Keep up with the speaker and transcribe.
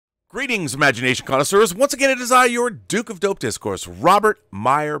Greetings, imagination connoisseurs. Once again, it is I, your Duke of Dope Discourse, Robert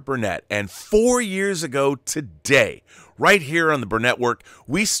Meyer Burnett. And 4 years ago today, right here on the Burnett Work,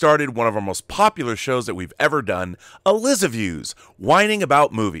 we started one of our most popular shows that we've ever done, Elizaviews, whining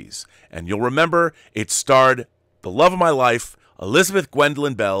about movies. And you'll remember it starred the love of my life, Elizabeth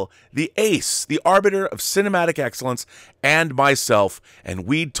Gwendolyn Bell, the ace, the arbiter of cinematic excellence, and myself, and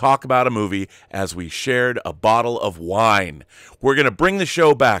we'd talk about a movie as we shared a bottle of wine. We're going to bring the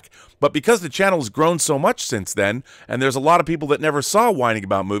show back, but because the channel's grown so much since then, and there's a lot of people that never saw Whining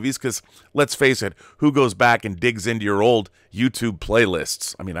About Movies, because, let's face it, who goes back and digs into your old YouTube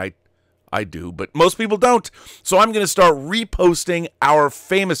playlists? I mean, I do, but most people don't. So I'm going to start reposting our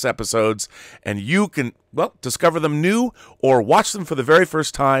famous episodes, and you can, well, discover them new or watch them for the very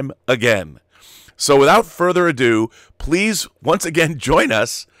first time again. So without further ado, please once again join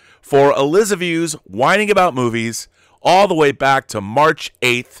us for Elizaviews Whining About Movies all the way back to March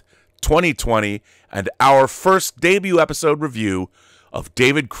 8th, 2020, and our first debut episode review of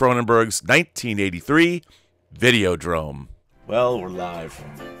David Cronenberg's 1983 Videodrome. Well, we're live.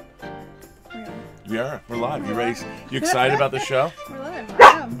 We are. We're live. You ready? You excited about the show? We're live.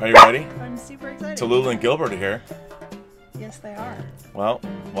 I am. Are you ready? I'm super excited. Tallulah and Gilbert are here. Yes, they are. Well,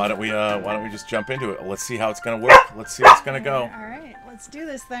 why don't we just jump into it? Let's see how it's gonna work. Let's see how it's gonna go. All right, let's do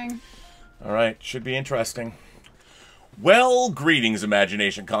this thing. All right, should be interesting. Well, greetings,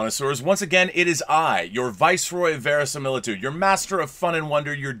 imagination connoisseurs. Once again, it is I, your Viceroy of Verisimilitude, your Master of Fun and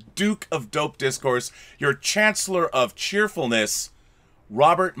Wonder, your Duke of Dope Discourse, your Chancellor of Cheerfulness,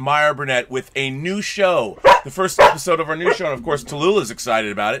 Robert Meyer Burnett, with a new show. The first episode of our new show, and of course, Tallulah's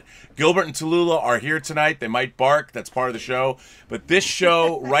excited about it. Gilbert and Tallulah are here tonight. They might bark. That's part of the show. But this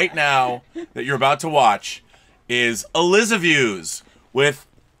show right now that you're about to watch is Elizaviews with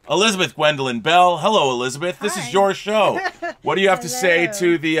Elizabeth Gwendolyn Bell. Hello, Elizabeth. This is your show. What do you have to say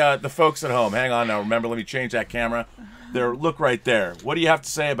to the folks at home? Hang on now. Remember, let me change that camera. There, look right there. What do you have to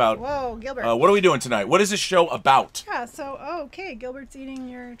say about... Whoa, Gilbert. What are we doing tonight? What is this show about? Yeah, so, okay, Gilbert's eating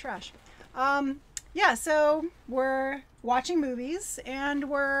your trash. Yeah, so we're watching movies, and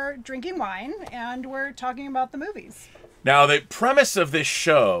we're drinking wine, and we're talking about the movies. Now, the premise of this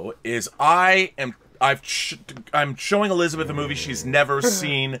show is I'm showing Elizabeth a movie she's never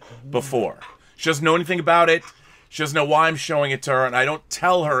seen before. She doesn't know anything about it. She doesn't know why I'm showing it to her, and I don't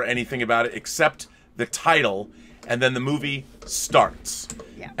tell her anything about it except the title, and then the movie starts.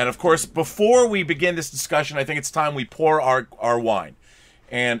 Yeah. And of course, before we begin this discussion, I think it's time we pour our wine.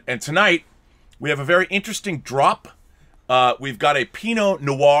 And tonight, we have a very interesting drop. We've got a Pinot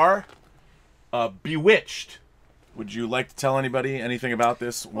Noir, Bewitched. Would you like to tell anybody anything about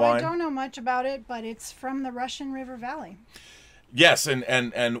this wine? Well, I don't know much about it, but it's from the Russian River Valley. Yes,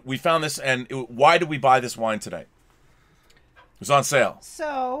 and we found this, and why did we buy this wine today? It was on sale.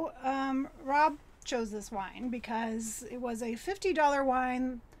 So, Rob chose this wine because it was a $50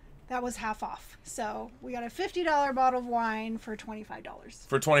 wine that was half off. So we got a $50 bottle of wine for $25.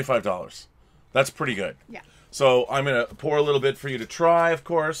 For $25. That's pretty good. Yeah. So I'm going to pour a little bit for you to try, of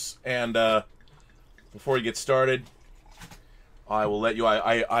course. And before you get started, I will let you...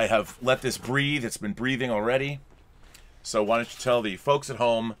 I have let this breathe. It's been breathing already. So why don't you tell the folks at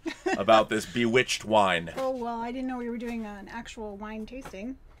home about this Bewitched wine? Oh, well, I didn't know we were doing an actual wine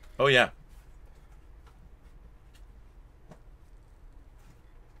tasting. Oh, yeah.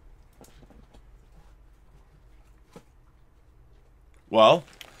 Well,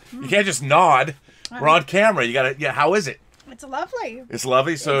 you can't just nod. We're on camera. You gotta. Yeah. How is it? It's lovely. It's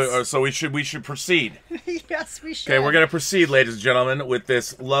lovely. So we should proceed. Yes, we should. Okay, we're gonna proceed, ladies and gentlemen, with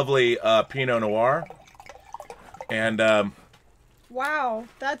this lovely Pinot Noir. And wow,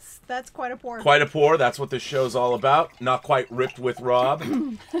 that's quite a pour. Quite a pour. That's what this show's all about. Not quite ripped with Rob.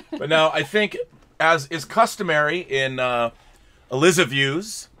 But now I think, as is customary in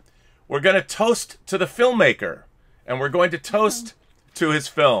Elizaviews, we're gonna toast to the filmmaker, and we're going to toast to his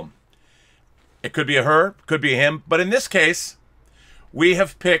film. It could be a her, could be a him, but in this case, we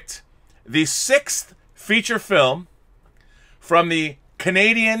have picked the 6th feature film from the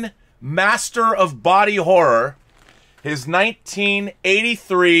Canadian master of body horror, his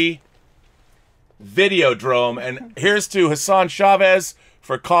 1983 Videodrome. And here's to Hassan Chavez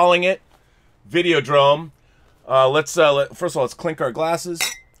for calling it Videodrome. First of all, let's clink our glasses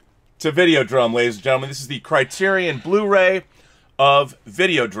to Videodrome, ladies and gentlemen. This is the Criterion Blu-ray of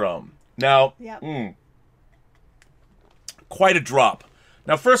Videodrome. Now, quite a drop.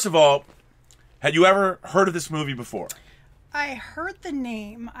 Now, first of all, had you ever heard of this movie before? I heard the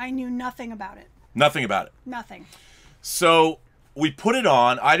name. I knew nothing about it. Nothing about it? Nothing. So, we put it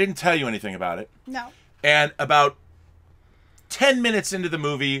on. I didn't tell you anything about it. No. And about 10 minutes into the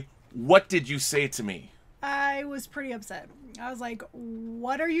movie, What did you say to me? I was pretty upset. I was like,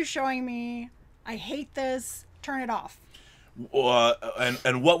 what are you showing me? I hate this. Turn it off.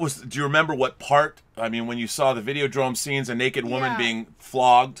 And what was? Do you remember what part? I mean, when you saw the Videodrome scenes, a naked woman being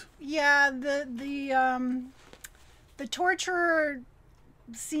flogged. Yeah, the torture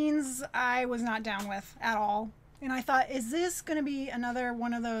scenes I was not down with at all, and I thought, is this going to be another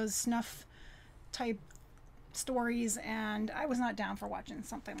one of those snuff type stories? And I was not down for watching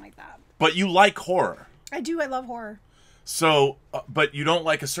something like that. But you like horror. I do. I love horror. So, but you don't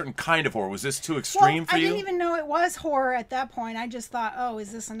like a certain kind of horror. Was this too extreme for you? I didn't even know it was horror at that point. I just thought, oh,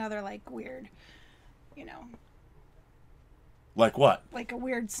 is this another, like, weird, you know. Like what? Like a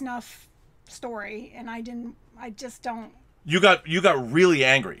weird snuff story. And I just don't. You got really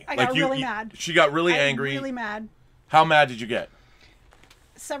angry. I got really mad. She got really angry. Really mad. How mad did you get?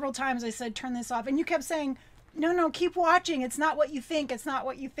 Several times I said, turn this off. And you kept saying, no, keep watching. It's not what you think. It's not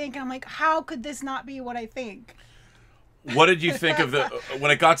what you think. And I'm like, how could this not be what I think? What did you think of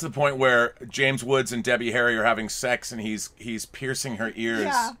when it got to the point where James Woods and Debbie Harry are having sex and he's piercing her ears?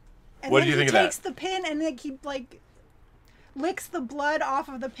 Yeah. And what did you think of that? He takes the pin and then he licks the blood off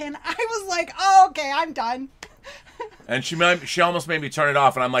of the pin. I was like, oh, okay, I'm done. And she almost made me turn it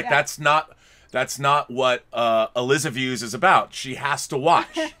off, and I'm like, that's not what Eliza Views is about. She has to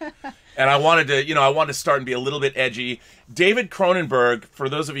watch. And I wanted to start and be a little bit edgy. David Cronenberg, for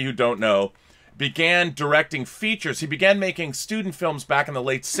those of you who don't know, began directing features. He began making student films back in the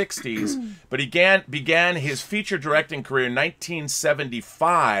late 60s, but he began his feature directing career in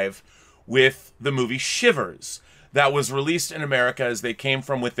 1975 with the movie Shivers, that was released in America as They Came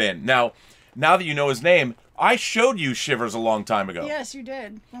From Within. Now that you know his name, I showed you Shivers a long time ago. Yes, you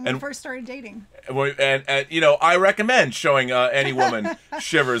did, when we first started dating. And I recommend showing any woman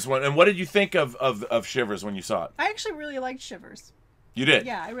Shivers. And what did you think of Shivers when you saw it? I actually really liked Shivers. You did?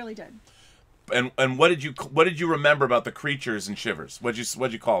 Yeah, I really did. And what did you remember about the creatures in Shivers?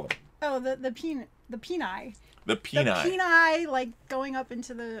 What'd you call them? Oh, the peni. The peni. The peni, like going up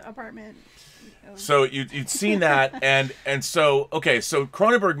into the apartment. So you'd seen that, and so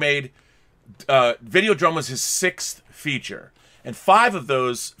Cronenberg made Videodrome was his 6th feature, and 5 of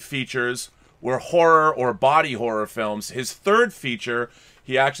those features were horror or body horror films. His 3rd feature,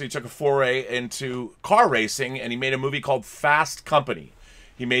 he actually took a foray into car racing, and he made a movie called Fast Company.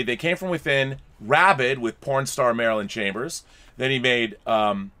 He made They Came From Within, Rabid with porn star Marilyn Chambers. Then he made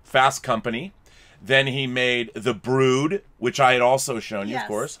Fast Company. Then he made The Brood, which I had also shown you, of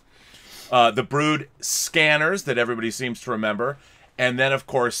course. The Brood Scanners, that everybody seems to remember. And then, of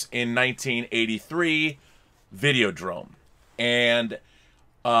course, in 1983, Videodrome. And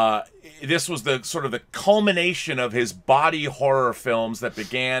this was the sort of the culmination of his body horror films that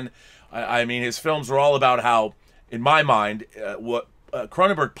began. I mean, his films were all about how, in my mind, what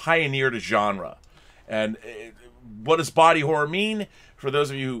Cronenberg pioneered a genre. And what does body horror mean? For those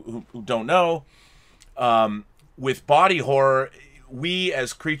of you who don't know, with body horror, we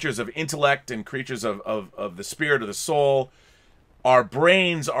as creatures of intellect and creatures of the spirit or the soul, our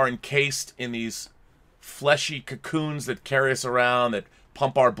brains are encased in these fleshy cocoons that carry us around, that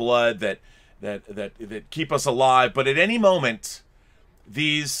pump our blood, that keep us alive. But at any moment,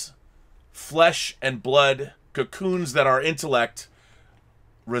 these flesh and blood cocoons that our intellect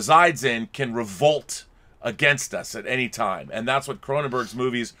resides in can revolt against us at any time. And that's what Cronenberg's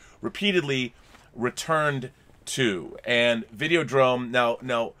movies repeatedly returned to. And Videodrome,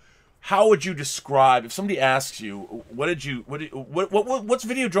 now how would you describe, if somebody asks you, what's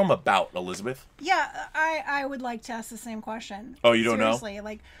Videodrome about, Elizabeth? Yeah, I would like to ask the same question. Oh, you don't know? Seriously,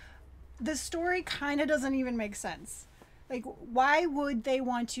 like, the story kind of doesn't even make sense. Like, why would they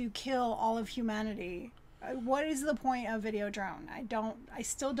want to kill all of humanity? What is the point of Videodrome? I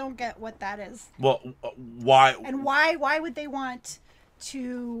still don't get what that is. Well, why? And why would they want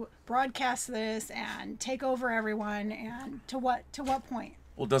to broadcast this and take over everyone, and to what point?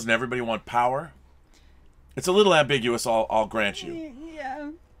 Well, doesn't everybody want power? It's a little ambiguous, I'll grant you.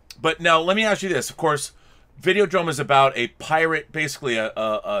 Yeah. But now, let me ask you this. Of course, Videodrome is about a pirate, basically a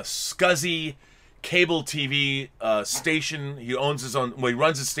scuzzy cable TV station. He owns his own, he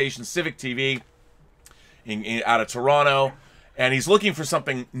runs his station, Civic TV, out of Toronto. And he's looking for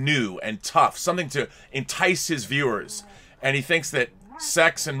something new and tough, something to entice his viewers. And he thinks that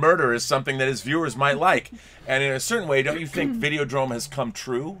sex and murder is something that his viewers might like. And in a certain way, don't you think Videodrome has come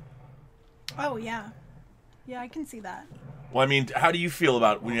true? Oh, yeah. Yeah, I can see that. Well, I mean, how do you feel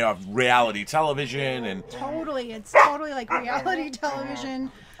about when you have reality television and... Totally. It's totally like reality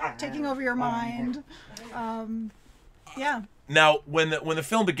television taking over your mind. Yeah. Now, when the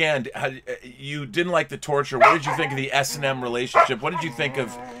film began, you didn't like the torture. What did you think of the S&M relationship? What did you think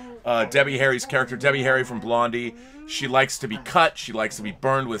of Debbie Harry's character, Debbie Harry from Blondie. She likes to be cut. She likes to be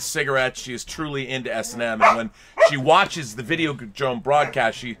burned with cigarettes. She is truly into S&M. And when she watches the Videodrome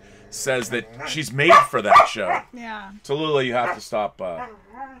broadcast, she says that she's made for that show. Yeah. So, Lula, you have to stop.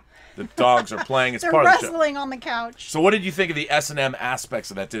 The dogs are playing. It's They're part of the show. wrestling on the couch. So what did you think of the S&M aspects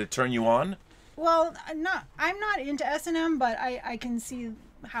of that? Did it turn you on? Well, I'm not into S&M, but I can see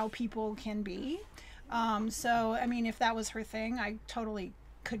how people can be. So, I mean, if that was her thing, I totally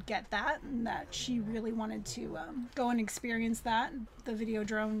could get that, and that she really wanted to go and experience that, the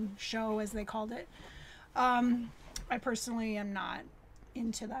Videodrome show, as they called it. I personally am not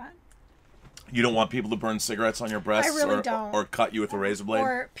into that. You don't want people to burn cigarettes on your breasts? I really don't. Or cut you with a razor blade?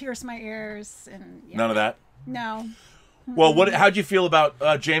 Or pierce my ears. And yeah. None of that? No. Well, how'd you feel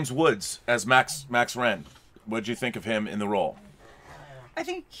about James Woods as Max Wren? What'd you think of him in the role? I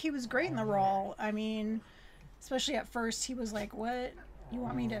think he was great in the role. I mean, especially at first, he was like, "What? You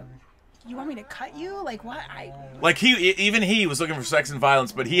want me to cut you? Like what?" Like he was looking for sex and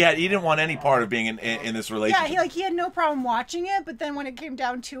violence, but he didn't want any part of being in this relationship. Yeah, he had no problem watching it, but then when it came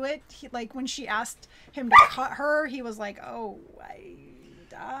down to it, when she asked him to cut her, he was like, "Oh,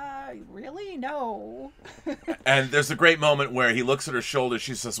 really? No." And there's a great moment where he looks at her shoulder.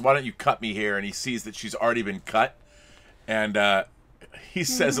 She says, "Why don't you cut me here?" And he sees that she's already been cut, and he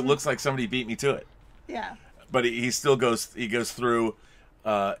says, "It looks like somebody beat me to it." Yeah. But he still goes. He goes through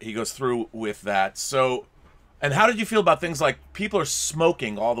with that. So, and how did you feel about things like people are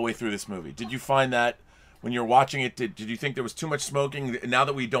smoking all the way through this movie? Did you find that when you're watching it? Did you think there was too much smoking? Now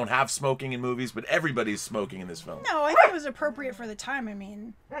that we don't have smoking in movies, but everybody's smoking in this film. No, I think it was appropriate for the time. I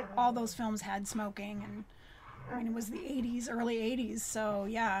mean, all those films had smoking, and I mean, it was the 80s, early 80s, so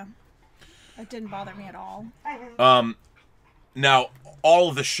yeah, it didn't bother me at all. Now, all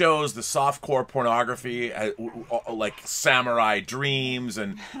of the shows, the softcore pornography, like Samurai Dreams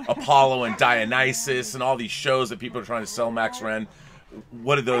and Apollo and Dionysus, and all these shows that people are trying to sell Max Wren.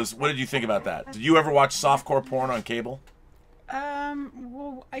 What did you think about that? Did you ever watch softcore porn on cable?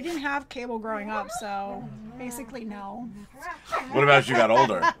 Well, I didn't have cable growing up, so basically no. What about as you got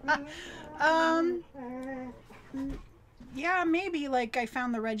older? Yeah, maybe like I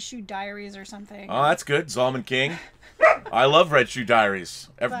found the Red Shoe Diaries or something. Oh, that's good. Zalman King. I love Red Shoe Diaries.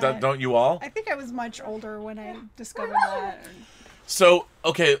 Don't you all? I think I was much older when I discovered that. So,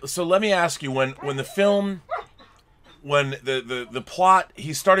 okay, so let me ask you, when the film, when the plot,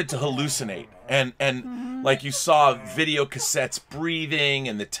 he started to hallucinate, and like you saw video cassettes breathing,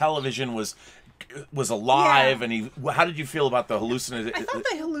 and the television was alive, yeah. and how did you feel about the hallucination? I thought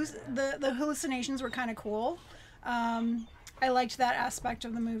the hallucinations were kind of cool. I liked that aspect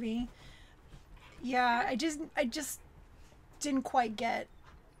of the movie. Yeah, I just didn't quite get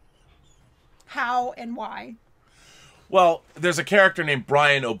how and why. Well, there's a character named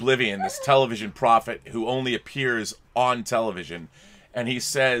Brian Oblivion, this television prophet who only appears on television, and he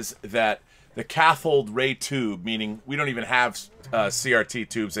says that the cathode ray tube, meaning we don't even have CRT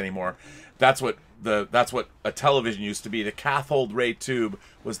tubes anymore. That's what a television used to be. The cathode ray tube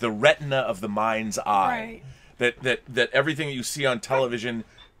was the retina of the mind's eye. Right. That everything that you see on television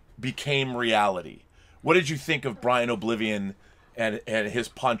became reality. What did you think of Brian Oblivion and his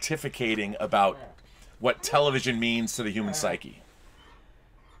pontificating about what television means to the human psyche?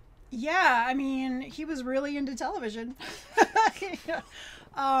 Yeah, I mean, he was really into television. Yeah,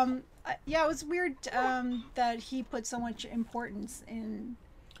 it was weird that he put so much importance in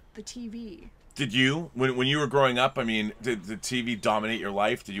the TV. Did you, when you were growing up, I mean, did the TV dominate your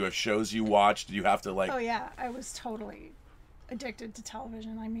life? Did you have shows you watched? Did you have to like... Oh, yeah, I was totally addicted to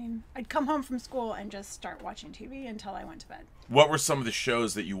television. I mean, I'd come home from school and just start watching TV until I went to bed. What were some of the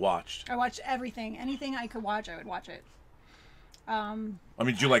shows that you watched? I watched everything. Anything I could watch, I would watch it. I mean,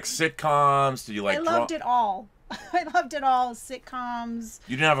 did you like sitcoms? Did you like... I loved it all. I loved it all. Sitcoms.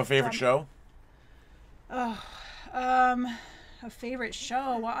 You didn't have a favorite show? Oh, a favorite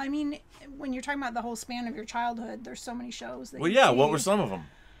show? Well, I mean, when you're talking about the whole span of your childhood, there's so many shows. Well, yeah. What were some of them?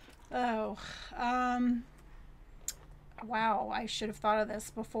 Oh, wow. I should have thought of this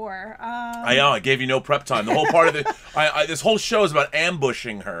before. I know. I gave you no prep time. The whole part of it. This whole show is about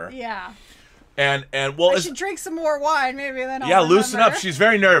ambushing her. Yeah. And well, I should drink some more wine, maybe then. Yeah, loosen up. She's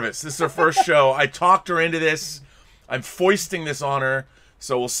very nervous. This is her first show. I talked her into this. I'm foisting this on her,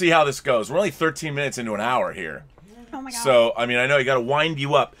 so we'll see how this goes. We're only 13 minutes into an hour here. Oh my god. So I mean, I know you got to wind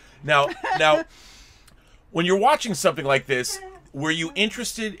you up now. When you're watching something like this, were you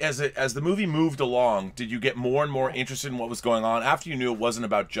interested as the movie moved along? Did you get more and more interested in what was going on after you knew it wasn't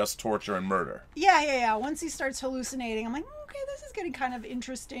about just torture and murder? Yeah. Once he starts hallucinating, I'm like, okay, this is getting kind of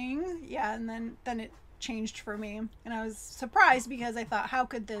interesting. Yeah, and then changed for me. And I was surprised because I thought, how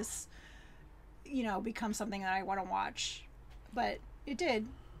could this, you know, become something that I want to watch? But it did.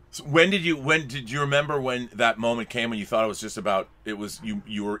 So when did you remember when that moment came when you thought it was just about, it was,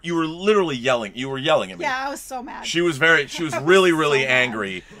 you were literally yelling. You were yelling at me. Yeah, I was so mad. She was really, really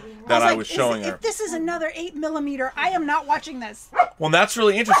angry that I was showing her. If this is another 8mm, I am not watching this. Well, that's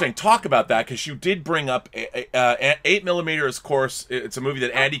really interesting. Talk about that, because you did bring up 8mm, of course. It's a movie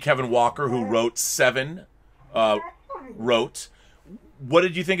that Andy Kevin Walker, who wrote Seven, wrote. What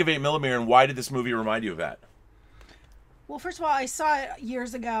did you think of 8mm, and why did this movie remind you of that? Well, first of all, I saw it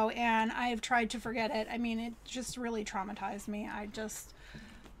years ago, and I've tried to forget it. I mean, it just really traumatized me. I just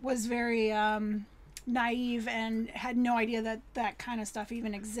was very naive and had no idea that that kind of stuff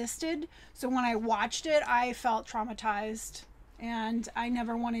even existed. So when I watched it, I felt traumatized, and I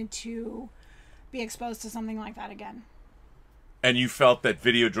never wanted to be exposed to something like that again. And you felt that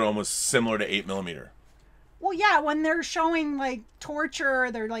Videodrome was similar to 8mm? Well, yeah, when they're showing, like,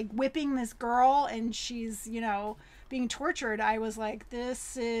 torture, they're, like, whipping this girl, and she's, you know, being tortured, I was like,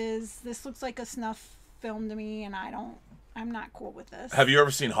 this looks like a snuff film to me, and I'm not cool with this. Have you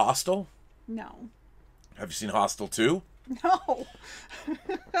ever seen Hostel? No. Have you seen Hostel 2? No.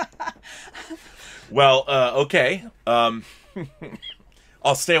 Well, okay.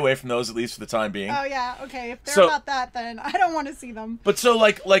 I'll stay away from those, at least for the time being. Oh yeah, okay. If they're about that, then I don't want to see them. But so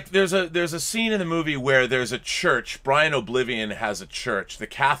like there's a scene in the movie where there's a church. Brian Oblivion has a church, the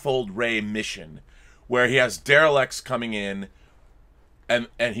Cathold Ray Mission, where he has derelicts coming in, and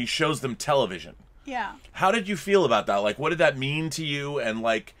he shows them television. Yeah. How did you feel about that? Like, what did that mean to you? And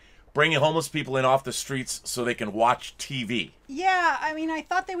like bringing homeless people in off the streets so they can watch TV. Yeah, I mean, I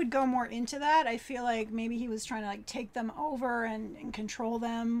thought they would go more into that. I feel like maybe he was trying to like take them over and control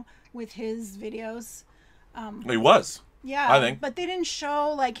them with his videos. He was. Yeah, I think. But they didn't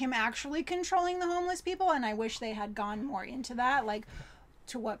show like him actually controlling the homeless people, and I wish they had gone more into that. Like,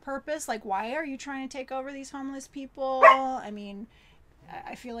 to what purpose? Like, why are you trying to take over these homeless people? I mean,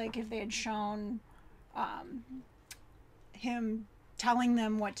 I feel like if they had shown him telling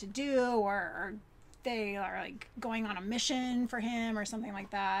them what to do, or they are like going on a mission for him or something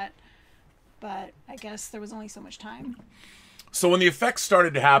like that. But I guess there was only so much time. So when the effects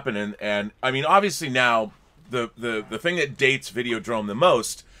started to happen, and I mean, obviously now the thing that dates Videodrome the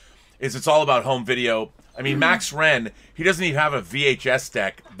most is it's all about home video. I mean, Max Wren, he doesn't even have a VHS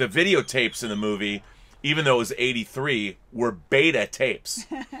deck. The videotapes in the movie, even though it was 83, were beta tapes.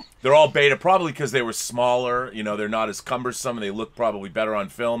 They're all beta, probably because they were smaller. You know, they're not as cumbersome, and they look probably better on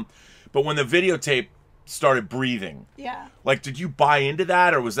film. But when the videotape started breathing, yeah, like, did you buy into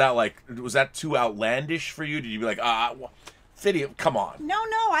that, or was that too outlandish for you? Did you be like, video, come on? No,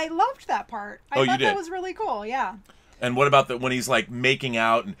 I loved that part. I thought that was really cool. Yeah. And what about when he's like making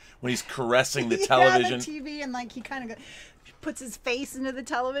out and when he's caressing the television? Yeah, the TV, and like he kind of puts his face into the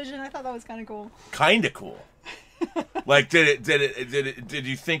television. I thought that was kind of cool. Kind of cool. Like, did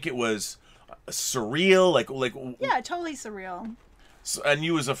you think it was surreal? Like yeah, totally surreal. So, and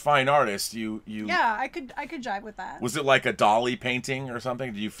you, as a fine artist, you yeah, I could jive with that. Was it like a Dali painting or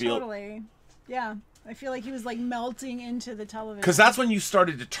something? Did you feel totally? Yeah, I feel like he was like melting into the television. Because that's when you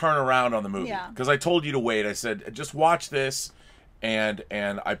started to turn around on the movie. Yeah. Because I told you to wait. I said, just watch this, and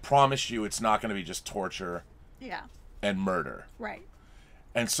I promise you, it's not going to be just torture. Yeah. And murder. Right.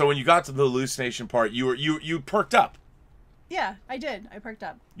 And so when you got to the hallucination part, you perked up. Yeah, I did. I perked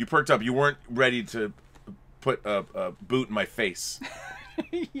up. You perked up. You weren't ready to put a boot in my face.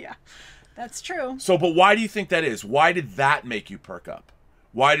 Yeah, that's true. So, but why do you think that is? Why did that make you perk up?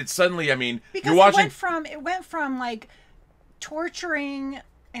 Why did suddenly, I mean, because you're watching... it went from like torturing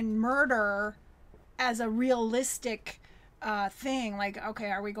and murder as a realistic thing, like,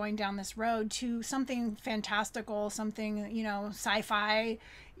 okay, are we going down this road, to something fantastical, something, you know, sci-fi.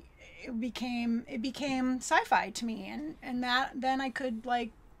 It became sci-fi to me, and that then I could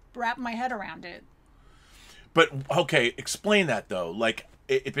like wrap my head around it. But okay, explain that though. Like,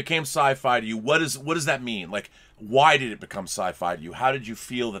 it became sci-fi to you. What does that mean? Like, why did it become sci-fi to you? How did you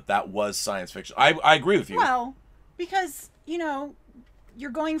feel that was science fiction? I agree with you. Well, because, you know,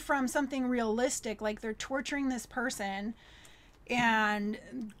 you're going from something realistic, like they're torturing this person and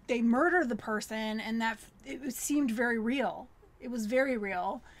they murder the person, and that it seemed very real. It was very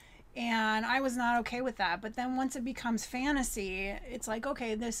real. And I was not okay with that. But then once it becomes fantasy, it's like,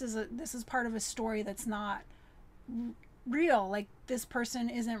 okay, this is part of a story that's not real. Like, this person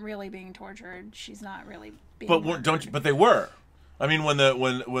isn't really being tortured. She's not really being murdered. But they were. I mean, when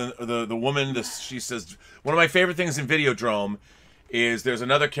the woman, she says, one of my favorite things in Videodrome is there's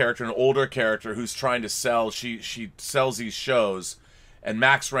another character, an older character, who's trying to sell. She sells these shows, and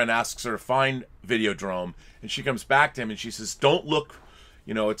Max Wren asks her to find Videodrome, and she comes back to him and she says, "Don't look,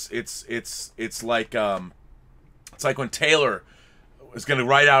 you know, it's like when Taylor is going to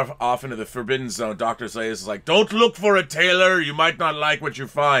ride off into the forbidden zone. Dr. Zayas is like, don't look for it, Taylor. You might not like what you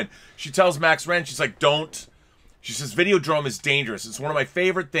find." She tells Max Wren, she's like, don't. She says, Videodrome is dangerous. It's one of my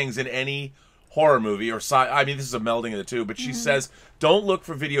favorite things in any horror movie or I mean, this is a melding of the two, but she says, don't look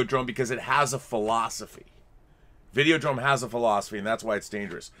for Videodrome because it has a philosophy. Videodrome has a philosophy, and that's why it's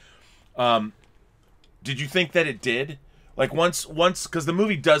dangerous. Did you think that it did? Like once, because the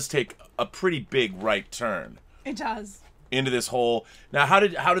movie does take a pretty big right turn. It does. Into this whole. Now, how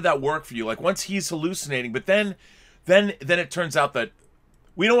did that work for you? Like once he's hallucinating, but then it turns out that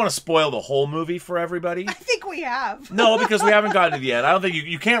we don't want to spoil the whole movie for everybody. I think we have. No, because we haven't gotten to the end. I don't think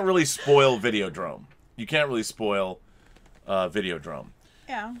you can't really spoil Videodrome. You can't really spoil Videodrome.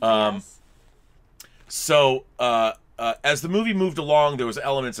 Yeah. Yes. So, as the movie moved along, there was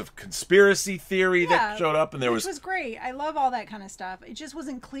elements of conspiracy theory that showed up, and which was great. I love all that kind of stuff. It just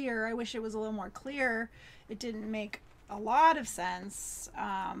wasn't clear. I wish it was a little more clear. It didn't make a lot of sense.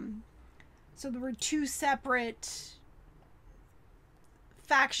 So there were two separate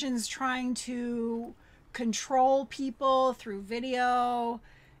factions trying to control people through video,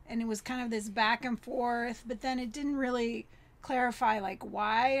 and it was kind of this back and forth, but then it didn't really clarify, like,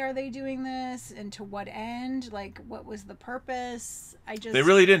 why are they doing this and to what end, like what was the purpose. They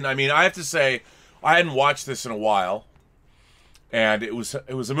really didn't. I mean, I have to say, I hadn't watched this in a while, and it was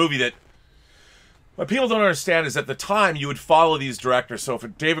a movie that what people don't understand is at the time you would follow these directors. So if a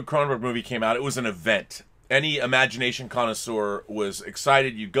David Cronenberg movie came out, it was an event. Any imagination connoisseur was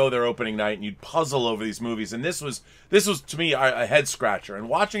excited. You'd go there opening night and you'd puzzle over these movies. And this was to me a head scratcher. And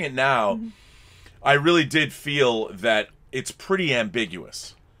watching it now, I really did feel that it's pretty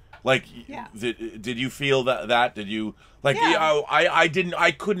ambiguous. Like, did you feel that? Did you like? Yeah.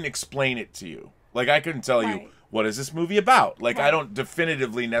 I couldn't explain it to you. Like, I couldn't tell you what is this movie about. Like, I don't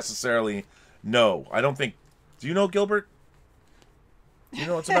definitively necessarily know. I don't think. Do you know, Gilbert? Do you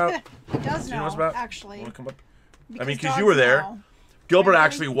know what it's about? He does know, what's about? Actually. Want to come up? I mean, because you were there. Gilbert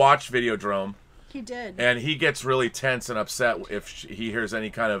actually watched Videodrome. He did. And he gets really tense and upset if he hears any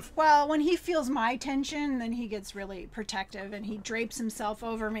kind of... Well, when he feels my tension, then he gets really protective, and he drapes himself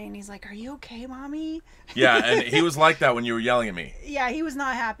over me, and he's like, "Are you okay, Mommy?" Yeah, and he was like that when you were yelling at me. Yeah, he was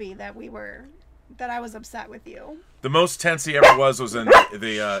not happy that I was upset with you. The most tense he ever was in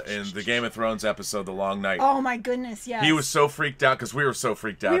the Game of Thrones episode, The Long Night. Oh my goodness, yes. He was so freaked out because we were so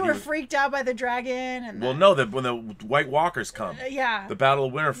freaked out. We were freaked out by the dragon and. Well, no, when the White Walkers come. Yeah. The Battle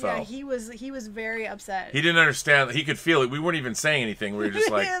of Winterfell. Yeah, he was very upset. He didn't understand. He could feel it. We weren't even saying anything. We were just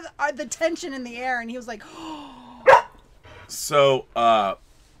like the tension in the air, and he was like. So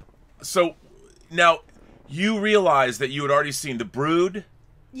now you realize that you had already seen The Brood.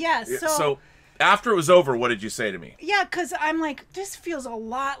 Yes. So after it was over, what did you say to me? Yeah, because I'm like, this feels a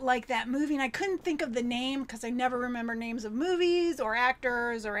lot like that movie, and I couldn't think of the name because I never remember names of movies or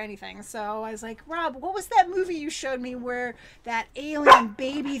actors or anything. So I was like, Rob, what was that movie you showed me where that alien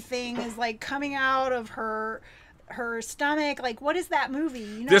baby thing is like coming out of her stomach? Like, what is that movie?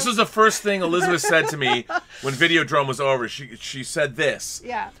 You know? This was the first thing Elizabeth said to me when Videodrome was over. She said this.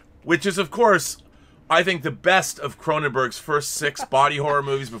 Yeah. Which is, of course, I think the best of Cronenberg's first 6 body horror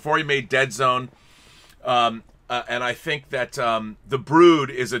movies before he made Dead Zone. And I think that The Brood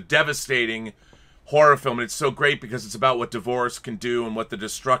is a devastating horror film. And it's so great because it's about what divorce can do and what the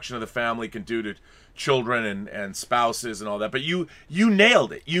destruction of the family can do to children and spouses and all that. But you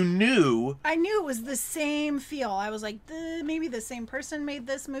nailed it. You knew. I knew it was the same feel. I was like, maybe the same person made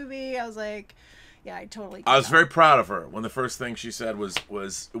this movie. I was like... Yeah, I totally. I was very proud of her when the first thing she said was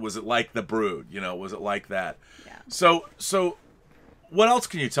it like The Brood? You know, was it like that? Yeah. So, what else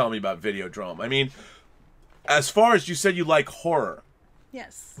can you tell me about Videodrome? I mean, as far as you said you like horror.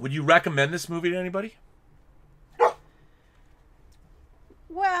 Yes. Would you recommend this movie to anybody?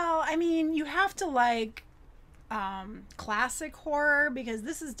 Well, I mean, you have to like classic horror because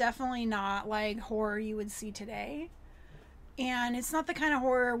this is definitely not like horror you would see today. And it's not the kind of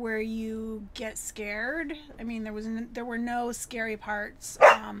horror where you get scared. I mean, there were no scary parts.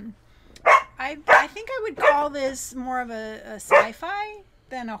 I think I would call this more of a sci-fi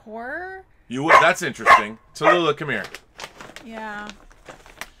than a horror. You would? That's interesting. Tallulah, come here. Yeah.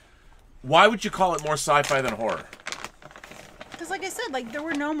 Why would you call it more sci-fi than horror? Because, like I said, like there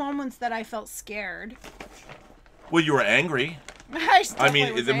were no moments that I felt scared. Well, you were angry. I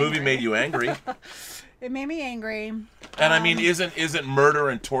mean, the movie made you angry. It made me angry. And I mean, isn't murder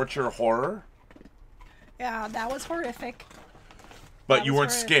and torture horror? Yeah, that was horrific. But you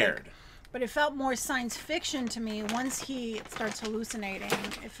weren't scared. But it felt more science fiction to me. Once he starts hallucinating,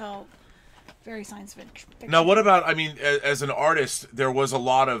 it felt very science fiction. Now, what about, I mean, as an artist, there was a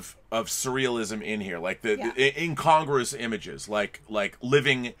lot of surrealism in here, like the incongruous images, like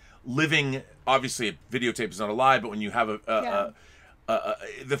living. Obviously, a videotape is not alive, but when you have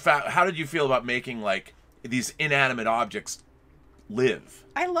how did you feel about making like these inanimate objects live?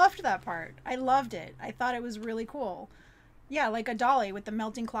 I loved that part. I loved it. I thought it was really cool. Yeah, like a dolly with the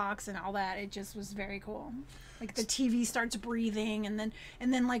melting clocks and all that. It just was very cool. Like the TV starts breathing, and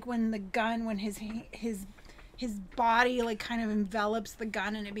then like when the gun, when his body like kind of envelops the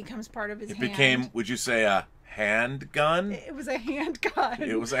gun and it becomes part of his hand. It became, would you say, a handgun? It was a handgun.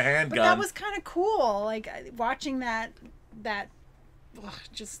 It was a handgun. But that was kind of cool. Like watching that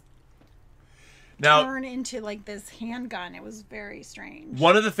just now turn into like this handgun. It was very strange.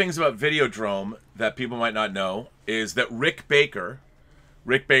 One of the things about Videodrome that people might not know is that Rick Baker,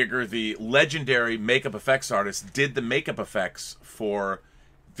 the legendary makeup effects artist, did the makeup effects for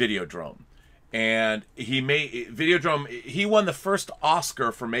Videodrome. And he won the first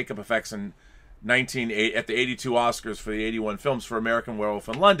Oscar for makeup effects in at the 82 Oscars for the 81 films for American Werewolf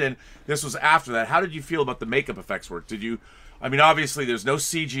in London. This was after that. How did you feel about the makeup effects work? I mean, obviously there's no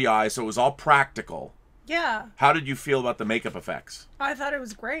CGI, so it was all practical. Yeah. How did you feel about the makeup effects? I thought it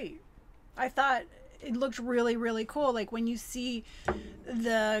was great. I thought it looked really, really cool. Like when you see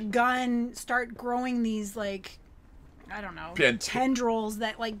the gun start growing these, like, I don't know, tendrils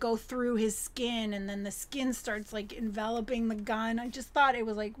that like go through his skin, and then the skin starts like enveloping the gun. I just thought it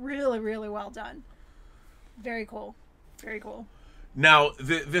was like really, really well done. Very cool. Very cool. Now,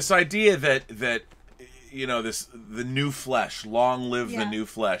 this idea that you know, the new flesh, long live the new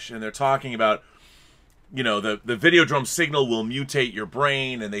flesh, and they're talking about, you know, the Videodrome signal will mutate your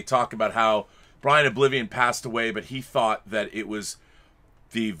brain, and they talk about how Brian Oblivion passed away, but he thought that it was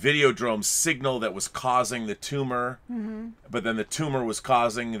the Videodrome signal that was causing the tumor, but then the tumor was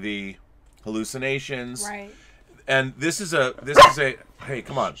causing the hallucinations. Right. And this is a hey,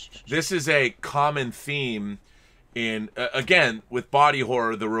 come on. This is a common theme in again with body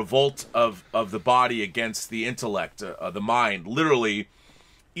horror, the revolt of the body against the intellect, the mind, literally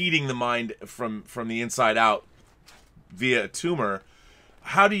eating the mind from the inside out via a tumor.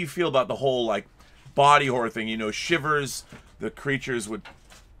 How do you feel about the whole like body horror thing? You know, Shivers, the creatures would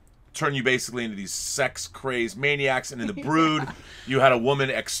turn you basically into these sex-crazed maniacs, and in The Brood, you had a woman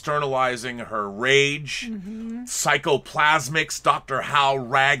externalizing her rage. Psychoplasmics, Dr. Hal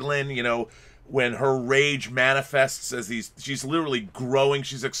Raglan, you know, when her rage manifests as she's literally growing,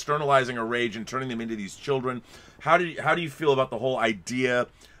 she's externalizing her rage and turning them into these children. How do you feel about the whole idea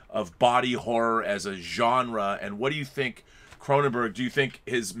of body horror as a genre, and what do you think, Cronenberg, do you think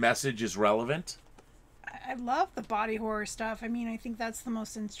his message is relevant? I love the body horror stuff. I mean, I think that's the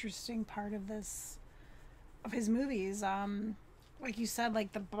most interesting part of his movies. Like you said, like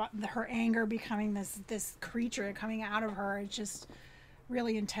her anger becoming this creature coming out of her. It's just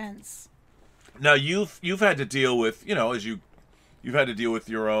really intense. Now you've had to deal with, you know, you've had to deal with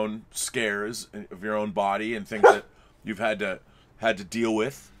your own scares of your own body and things that you've had to deal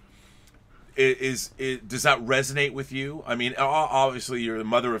with. Does that resonate with you? I mean, obviously you're the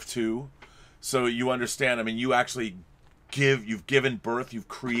mother of two. So you understand, I mean, you've given birth, you've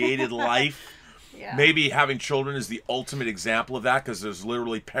created life. Yeah. Maybe having children is the ultimate example of that, because there's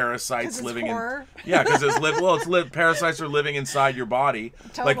literally parasites living horror. Yeah, because parasites are living inside your body.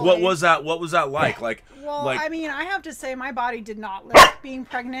 Totally. Like, what was that like? Well, like, I mean, I have to say my body did not live being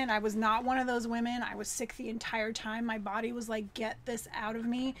pregnant. I was not one of those women. I was sick the entire time. My body was like, get this out of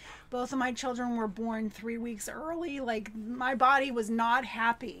me. Both of my children were born 3 weeks early. Like, my body was not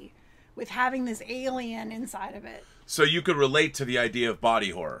happy with having this alien inside of it. So you could relate to the idea of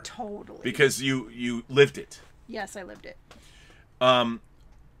body horror. Totally. Because you lived it. Yes, I lived it. And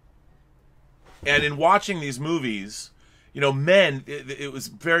in watching these movies, you know, men, it was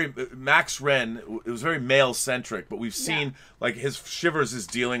very, Max Wren, it was very male-centric, but we've seen, like, his Shivers is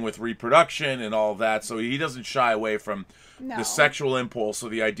dealing with reproduction and all of that, so he doesn't shy away from the sexual impulse or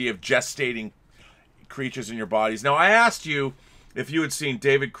the idea of gestating creatures in your bodies. Now, I asked you if you had seen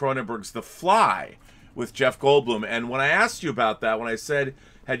David Cronenberg's The Fly with Jeff Goldblum, and when I asked you about that, when I said,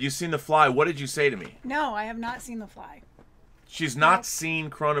 had you seen The Fly, what did you say to me? No, I have not seen The Fly. She's not seen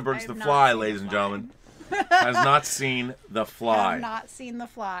Cronenberg's The Fly, ladies and gentlemen. Has not seen The Fly. I have not seen The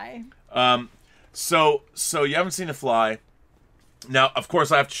Fly. So you haven't seen The Fly. Now, of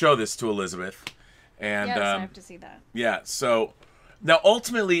course, I have to show this to Elizabeth. And, yes, I have to see that. Yeah, so now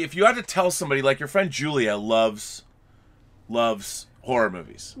ultimately, if you had to tell somebody, like your friend Julia loves horror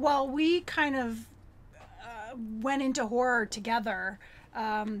movies. Well, we kind of went into horror together.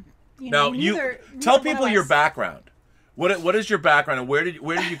 Now, tell people your background. What is your background, and where did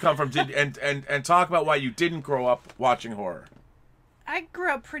you come from? And talk about why you didn't grow up watching horror. I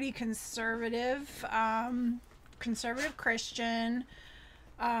grew up pretty conservative, conservative Christian.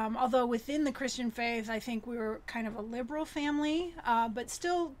 Although within the Christian faith, I think we were kind of a liberal family, but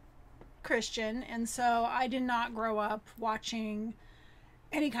still Christian. And so I did not grow up watching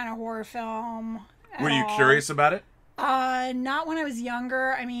any kind of horror film. Were you curious about it? Not when I was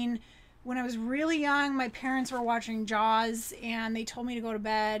younger. I mean, when I was really young, my parents were watching Jaws, and they told me to go to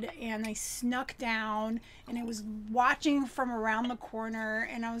bed, and I snuck down, and I was watching from around the corner,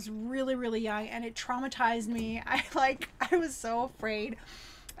 and I was really, really young, and it traumatized me. I was so afraid.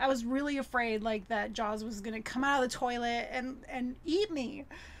 I was really afraid, like, that Jaws was going to come out of the toilet and eat me.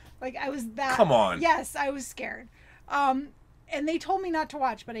 Like, I was that... Come on. Yes, I was scared. And they told me not to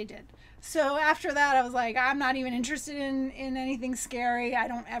watch, but I did. So after that, I was like, I'm not even interested in anything scary. I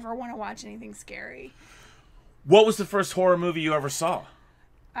don't ever want to watch anything scary. What was the first horror movie you ever saw?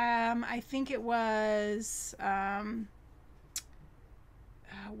 I think it was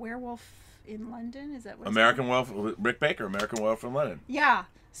Werewolf in London. Is that what American Werewolf? Rick Baker, American Werewolf in London. Yeah.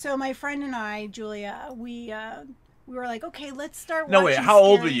 So my friend and I, Julia, we were like, okay, let's start watching. No, wait, how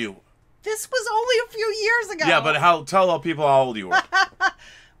old were you? This was only a few years ago. Yeah, but tell people how old you were.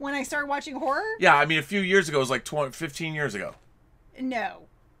 When I started watching horror? Yeah, I mean, a few years ago. It was like 15 years ago. No,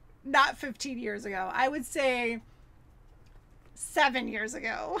 not 15 years ago. I would say 7 years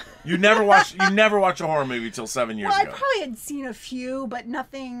ago. You never watched a horror movie until 7 years ago. I probably had seen a few, but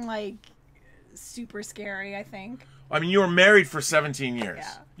nothing like super scary, I think. I mean, you were married for 17 years.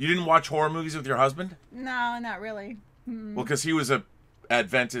 Yeah. You didn't watch horror movies with your husband? No, not really. Well, because he was a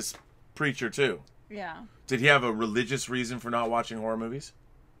Adventist preacher too. Yeah. Did he have a religious reason for not watching horror movies?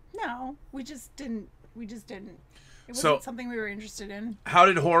 No, we just didn't. It wasn't something we were interested in. How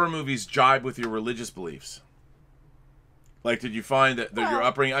did horror movies jibe with your religious beliefs? Like, did you find that your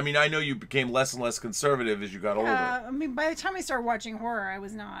upbringing... I mean, I know you became less and less conservative as you got older. I mean, by the time I started watching horror, I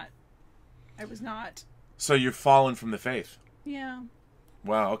was not. So you've fallen from the faith? Yeah.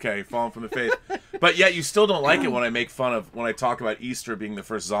 Wow, okay, you've fallen from the faith. But yet you still don't like it when I talk about Easter being the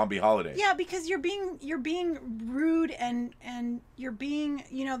first zombie holiday. Yeah, because you're being rude and you're being,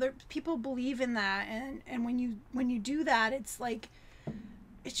 people believe in that, and when you do that, it's like,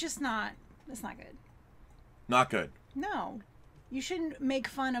 it's not good. Not good. No. You shouldn't make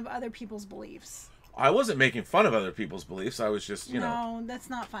fun of other people's beliefs. I wasn't making fun of other people's beliefs. I was just, No, that's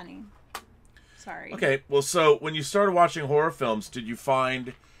not funny. Sorry. Okay, well, so when you started watching horror films, did you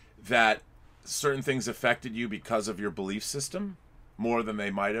find that certain things affected you because of your belief system more than they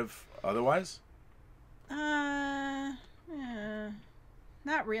might have otherwise? Not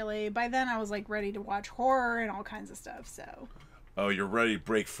really. By then I was like ready to watch horror and all kinds of stuff, so. Oh, you're ready to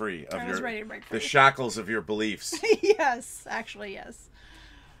break free of the shackles of your beliefs. Yes, actually, yes.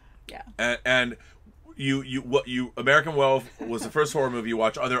 Yeah. And American Werewolf was the first horror movie you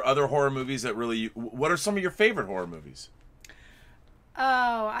watched. Are there other horror movies that really... What are some of your favorite horror movies?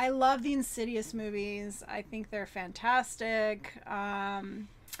 Oh, I love the Insidious movies. I think they're fantastic.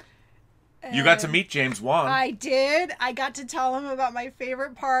 You got to meet James Wan. I did. I got to tell him about my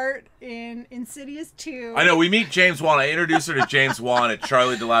favorite part in Insidious 2. I know. We meet James Wan. I introduced her to James Wan at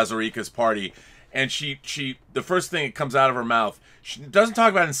Charlie de Lauzirica's party. And she the first thing that comes out of her mouth, she doesn't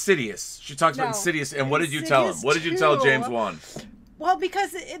talk about Insidious. She talks about Insidious. And what did you tell him? What did you tell James Wan? Well,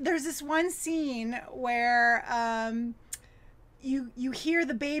 because there's this one scene where you hear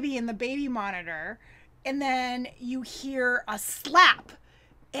the baby in the baby monitor, and then you hear a slap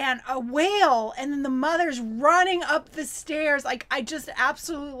and a wail, and then the mother's running up the stairs. Like, I just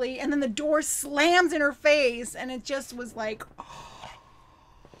absolutely... And then the door slams in her face, and it just was like...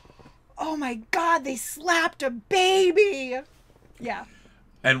 Oh my God, they slapped a baby. Yeah.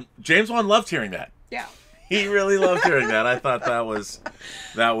 And James Wan loved hearing that. Yeah. He really loved hearing that. I thought that was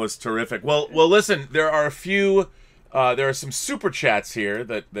terrific. Well, listen, there are some super chats here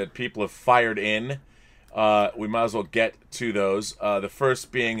that people have fired in. We might as well get to those. The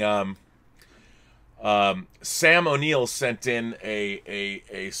first being Sam O'Neill sent in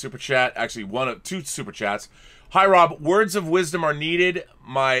a super chat, actually two super chats. Hi, Rob. Words of wisdom are needed.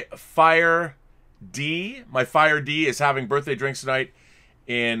 My Fire D is having birthday drinks tonight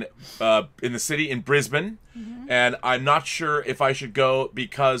in the city in Brisbane, and I'm not sure if I should go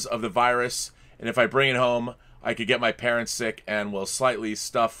because of the virus. And if I bring it home, I could get my parents sick and will slightly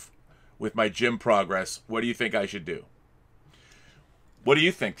stuff with my gym progress. What do you think I should do? What do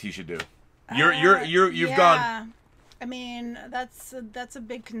you think he should do? You've gone. I mean, that's a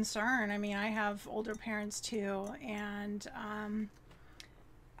big concern. I mean, I have older parents too, and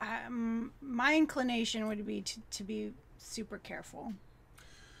my inclination would be to be super careful.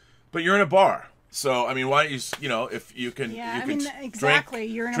 But you're in a bar. So, I mean, why don't if you can, Yeah, you can exactly.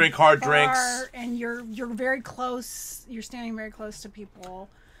 You're in drink a hard bar drinks. and you're very close. You're standing very close to people.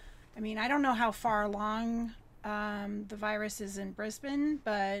 I mean, I don't know how far along the virus is in Brisbane,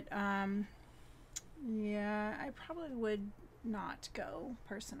 but yeah, I probably would not go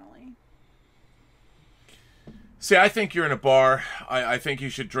personally. See, I think you're in a bar. I think you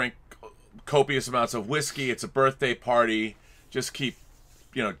should drink copious amounts of whiskey. It's a birthday party. Just keep,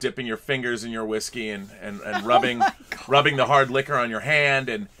 dipping your fingers in your whiskey and rubbing rubbing the hard liquor on your hand.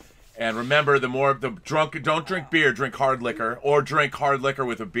 And remember, don't drink beer, drink hard liquor, or drink hard liquor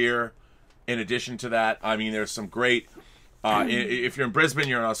with a beer in addition to that. I mean, there's some great, if you're in Brisbane,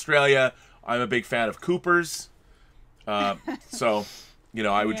 you're in Australia, I'm a big fan of Cooper's. So,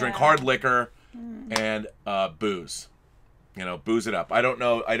 I would drink hard liquor and booze. Booze it up. I don't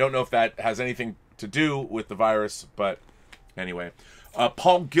know if that has anything to do with the virus, but anyway.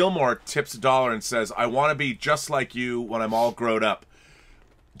 Paul Gilmore tips $1 and says, I want to be just like you when I'm all grown up.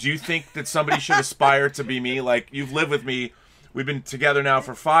 Do you think that somebody should aspire to be me? Like, you've lived with me. We've been together now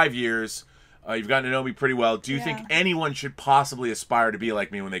for 5 years. You've gotten to know me pretty well. Do you think anyone should possibly aspire to be like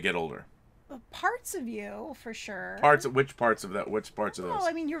me when they get older? Parts of you, for sure. Which parts of that? Which parts of those? Well,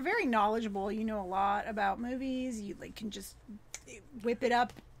 I mean, you're very knowledgeable. You know a lot about movies. You can just whip it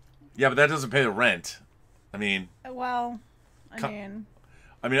up. Yeah, but that doesn't pay the rent. I mean. Well, I mean,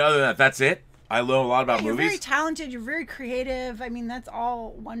 other than that, that's it. I know a lot about you're movies. You're very talented. You're very creative. I mean, that's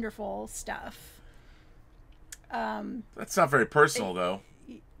all wonderful stuff. That's not very personal, though.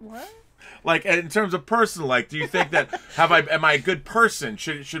 What? Like, in terms of personal, like, do you think that am I a good person?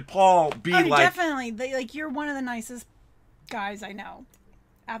 Should Paul be definitely. You're one of the nicest guys I know.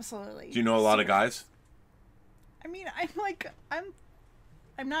 Absolutely. Do you know a lot of guys? I mean,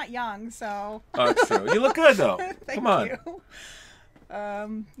 I'm not young, so. Oh, that's true. You look good though. Come on.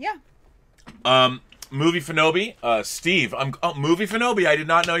 Yeah. Movie Fanobi, Steve. Movie Fanobi. I did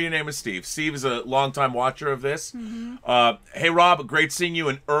not know your name was Steve. Steve is a longtime watcher of this. Mm-hmm. Hey Rob, great seeing you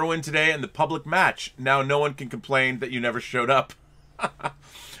in Irwin today in the public match. Now no one can complain that you never showed up.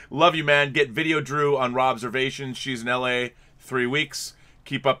 Love you, man. Get Videodrome on Rob's observations. She's in LA 3 weeks.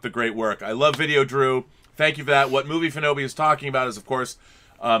 Keep up the great work. I love Videodrome. Thank you for that. What Movie Fanobi is talking about is, of course,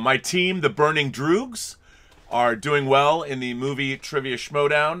 my team, the Burning Droogs, are doing well in the movie Trivia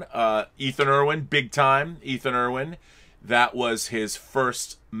Schmodown. Ethan Irwin, big time. Ethan Irwin. That was his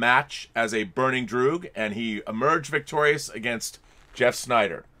first match as a Burning Droog, and he emerged victorious against Jeff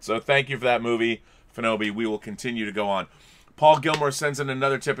Snyder. So thank you for that, Movie Fanobi. We will continue to go on. Paul Gilmore sends in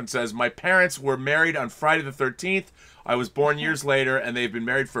another tip and says, my parents were married on Friday the 13th. I was born years later, and they've been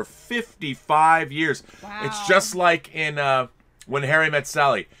married for 55 years. Wow. It's just like in When Harry Met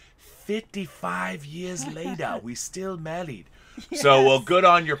Sally. 55 years later, we still married. Yes. So, well, good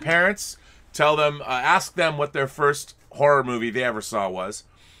on your parents. Tell them, ask them what their first horror movie they ever saw was.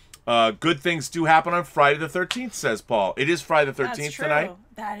 Good things do happen on Friday the 13th, says Paul. It is Friday the 13th tonight.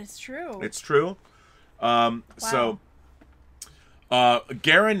 That is true. It's true. Wow. So,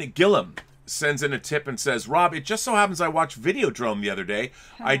 Garen Gillum sends in a tip and says, Rob, it just so happens I watched Videodrome the other day.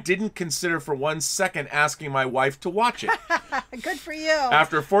 I didn't consider for 1 second asking my wife to watch it. Good for you.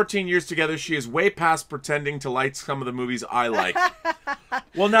 After 14 years together, she is way past pretending to like some of the movies I like.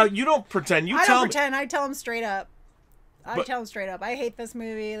 Well, now, you don't pretend. I don't pretend. I tell him straight up. Tell him straight up. I hate this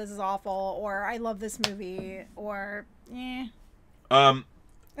movie. This is awful. Or I love this movie. Or,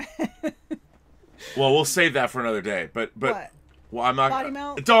 Well, we'll save that for another day. But what? Well, I'm not. Body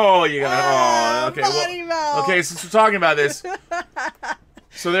melt? Oh, you got. Okay. Body melt. Okay, since we're talking about this.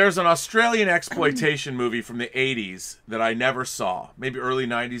 So there's an Australian exploitation movie from the 80s that I never saw. Maybe early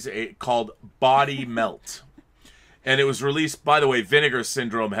 90s, called Body Melt. And it was released, by the way, Vinegar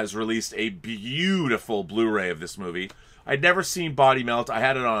Syndrome has released a beautiful Blu-ray of this movie. I'd never seen Body Melt. I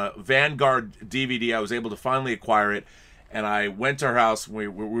had it on a Vanguard DVD. I was able to finally acquire it. And I went to her house. We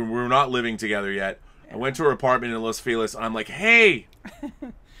were not living together yet. I went to her apartment in Los Feliz, and I'm like, hey,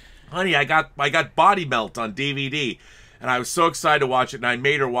 honey, I got Body Melt on DVD. And I was so excited to watch it, and I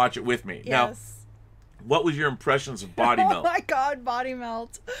made her watch it with me. Yes. Now, what was your impressions of Body Melt? Oh, my God, Body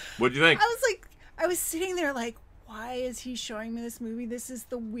Melt. What do you think? I was sitting there like, why is he showing me this movie? This is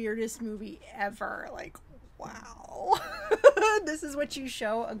the weirdest movie ever. Like, wow. This is what you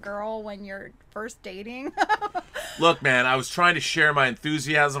show a girl when you're first dating? Look, man, I was trying to share my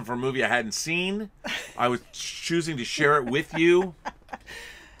enthusiasm for a movie I hadn't seen. I was choosing to share it with you.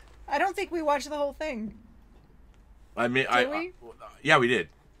 I don't think we watched the whole thing. I mean, did we? Yeah, we did.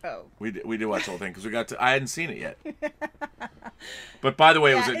 Oh. We did watch the whole thing because I hadn't seen it yet. But by the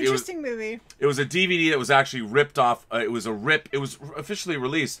way, interesting movie. It was a DVD that was actually ripped off. It was officially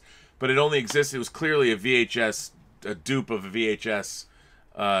released, but it only existed. It was clearly a VHS, a dupe of a VHS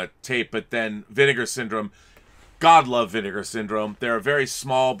tape. But then Vinegar Syndrome, God love Vinegar Syndrome. They're a very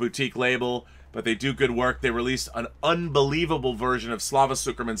small boutique label, but they do good work. They released an unbelievable version of Slava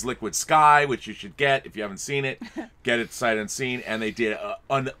Sukerman's Liquid Sky, which you should get if you haven't seen it. Get it sight unseen. And they did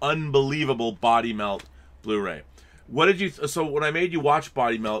an unbelievable Body Melt Blu-ray. What did you? So when I made you watch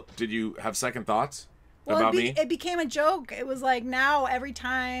Body Melt, did you have second thoughts about me? It became a joke. It was like now every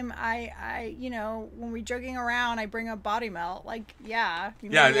time I when we're joking around, I bring up Body Melt. Like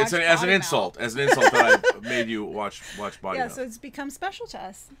it's as an insult that I made you watch Body Melt. Yeah, so it's become special to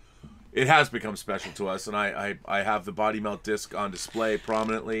us. It has become special to us, and I have the Body Melt disc on display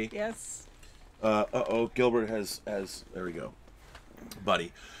prominently. Yes. Gilbert has there we go,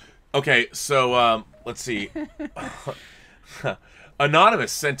 buddy. Okay, so let's see.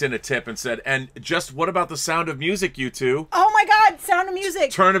 Anonymous sent in a tip and said, and just what about the Sound of Music, you two? Oh my God, Sound of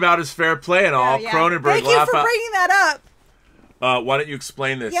Music. Turnabout is fair play and all. Yeah. Cronenberg, Thank you for bringing that up. Why don't you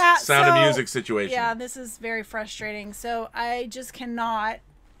explain this Sound of Music situation? Yeah, this is very frustrating. So I just cannot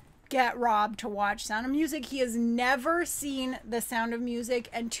get Rob to watch Sound of Music. He has never seen the Sound of Music.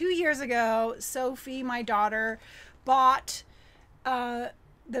 And 2 years ago, Sophie, my daughter, bought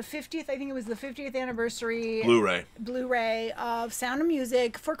the 50th, I think it was the 50th anniversary Blu-ray of Sound of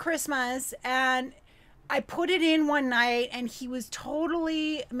Music for Christmas, and I put it in one night and he was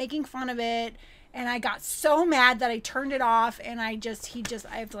totally making fun of it, and I got so mad that I turned it off, and I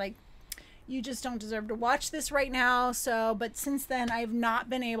have to, like, you just don't deserve to watch this right now. So, but since then I've not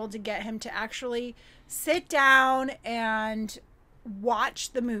been able to get him to actually sit down and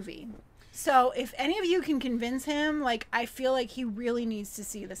watch the movie. So if any of you can convince him, like, I feel like he really needs to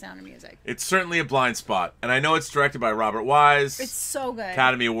see The Sound of Music. It's certainly a blind spot. And I know it's directed by Robert Wise. It's so good.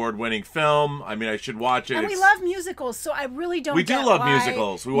 Academy Award winning film. I mean, I should watch it. And we love musicals, so I really don't We do love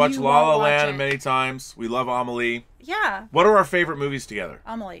musicals. We watch La La Land many times. We love Amelie. Yeah. What are our favorite movies together?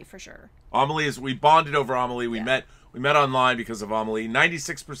 Amelie, for sure. Amelie is, we bonded over Amelie. We met online because of Amelie.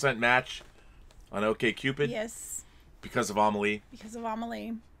 96% match on OkCupid. Yes. Because of Amelie. Because of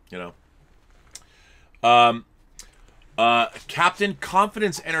Amelie. You know. Captain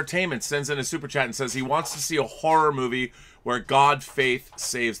Confidence Entertainment sends in a super chat and says he wants to see a horror movie where God faith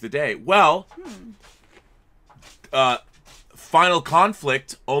saves the day. Well, Final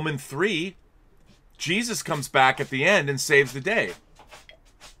Conflict, Omen 3, Jesus comes back at the end and saves the day.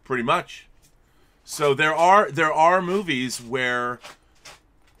 Pretty much. So there are movies where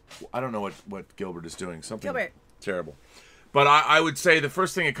I don't know what Gilbert is doing. Something terrible. But I would say the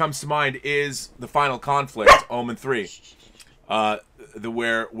first thing that comes to mind is the Final Conflict, Omen 3, they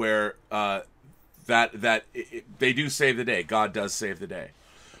do save the day. God does save the day.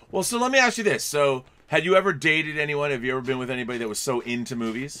 Well, so let me ask you this: so, had you ever dated anyone? Have you ever been with anybody that was so into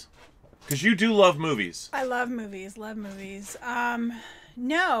movies? Because you do love movies. I love movies. Love movies.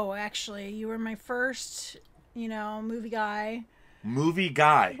 No, actually, you were my first, movie guy. Movie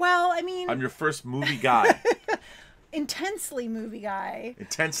guy. Well, I mean, I'm your first movie guy. Intensely movie guy.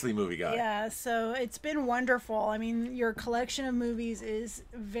 Intensely movie guy. Yeah, so it's been wonderful. I mean, your collection of movies is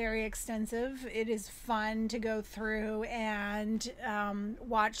very extensive. It is fun to go through and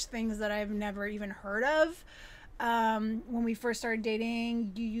watch things that I've never even heard of. When we first started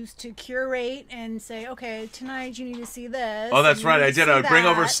dating, you used to curate and say, okay, tonight you need to see this. Oh, that's right. I did. I would bring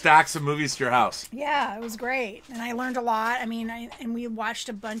over stacks of movies to your house. Yeah, it was great. And I learned a lot. I mean, and we watched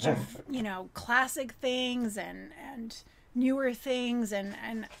a bunch of, classic things and newer things.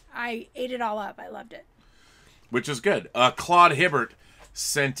 And I ate it all up. I loved it. Which is good. Claude Hibbert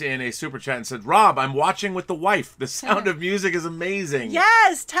sent in a super chat and said, Rob, I'm watching with the wife. The Sound of Music is amazing.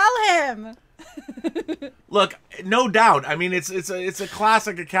 Yes, tell him. Look, no doubt. I mean, it's a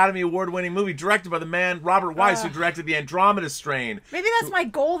classic Academy Award-winning movie directed by the man Robert Wise, who directed The Andromeda Strain. Maybe that's my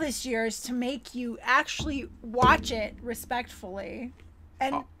goal this year, is to make you actually watch it respectfully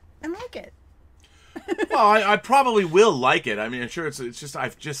and like it. Well, I probably will like it. I mean, I'm sure it's just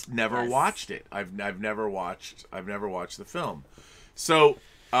I've just never watched it. I've never watched the film. So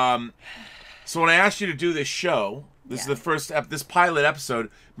when I asked you to do this show. This is the first this pilot episode.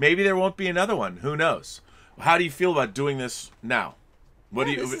 Maybe there won't be another one. Who knows? How do you feel about doing this now?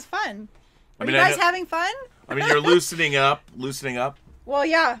 This is fun. Are you guys having fun? I mean, you're loosening up. Well,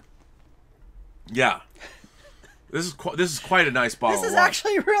 yeah. Yeah. This is quite a nice bottle. This is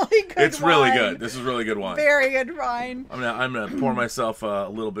actually really good. It's really good. This is really good wine. Very good wine. I'm gonna pour myself a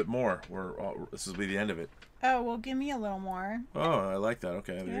little bit more. This will be the end of it. Oh well, give me a little more. Oh, I like that.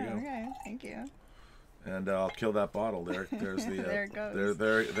 Okay, there you go. Okay, thank you. And I'll kill that bottle. There's the. There it goes.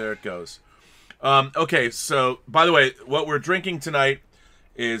 There it goes. Okay, so by the way, what we're drinking tonight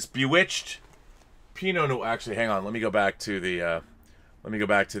is Bewitched Pinot Noir. Actually, hang on. Let me go back to the.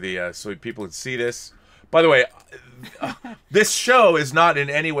 So people can see this. By the way, this show is not in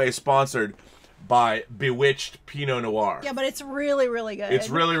any way sponsored by Bewitched Pinot Noir. Yeah, but it's really, really good. It's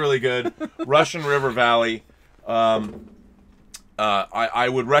really, really good. Russian River Valley. I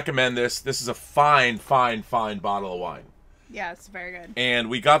would recommend this. This is a fine, fine, fine bottle of wine. Yeah, it's very good. And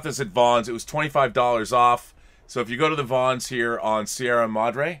we got this at Vaughn's. It was $25 off. So if you go to the Vaughn's here on Sierra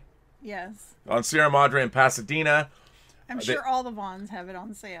Madre. Yes. On Sierra Madre in Pasadena. I'm sure all the Vons have it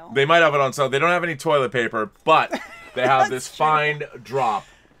on sale. They might have it on sale. They don't have any toilet paper, but they have this fine drop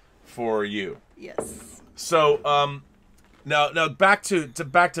for you. Yes. So now back to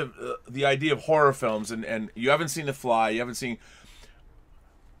the idea of horror films, and you haven't seen The Fly. You haven't seen.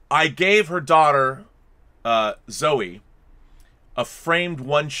 I gave her daughter, Zoe, a framed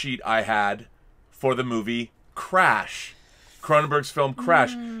one sheet I had for the movie Crash. Cronenberg's film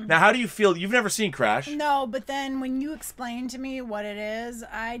Crash. Now, how do you feel? You've never seen Crash. No, but then when you explain to me what it is,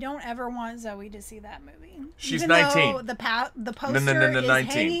 I don't ever want Zoe to see that movie. She's Even 19. Though the poster No, is 19.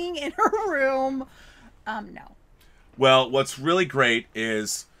 hanging in her room. No. Well, what's really great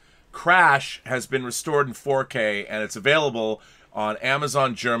is Crash has been restored in 4K, and it's available on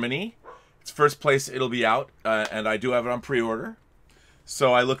Amazon Germany. It's first place it'll be out, and I do have it on pre-order.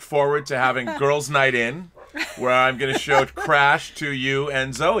 So I look forward to having Girls' Night In, where I'm going to show Crash to you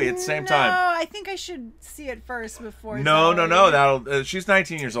and Zoe at the same time. No, I think I should see it first before. No. Zoe. That'll. She's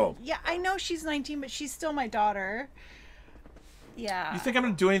 19 years old. Yeah, I know she's 19, but she's still my daughter. Yeah. You think I'm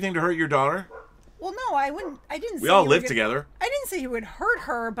going to do anything to hurt your daughter? Well, no, I wouldn't. I didn't. We say all you were live gonna- together. I didn't say you would hurt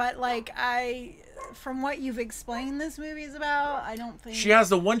her, but like from what you've explained, this movie is about. I don't think She has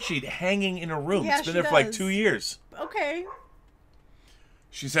the one sheet hanging in her room. Yeah, It's been she there for like does. 2 years. Okay.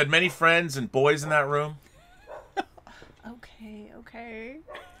 She's had many friends and boys in that room. Okay.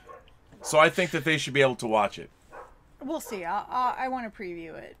 So I think that they should be able to watch it. We'll see. I want to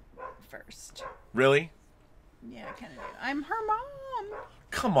preview it first. Really? Yeah, I kind of do. I'm her mom.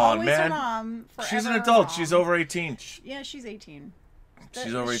 Come on, Always man. her mom. She's an forever her adult. mom. She's over 18. Yeah, she's 18.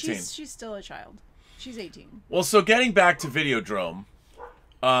 She's over 18. She's still a child. She's 18. Well, so getting back to Videodrome,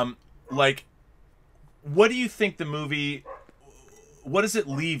 like, what do you think the movie? What does it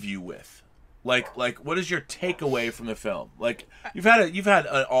leave you with? Like, what is your takeaway from the film? Like, you've had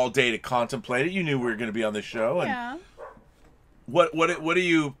an all day to contemplate it. You knew we were going to be on this show, and Yeah. what are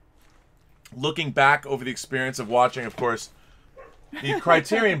you looking back over the experience of watching? Of course, the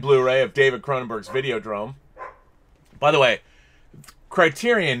Criterion Blu-ray of David Cronenberg's Videodrome. By the way,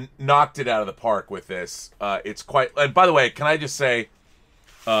 Criterion knocked it out of the park with this. It's quite. And by the way, can I just say,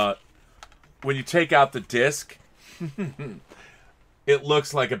 when you take out the disc, it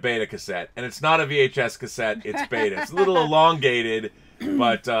looks like a beta cassette, and it's not a VHS cassette. It's beta. It's a little elongated,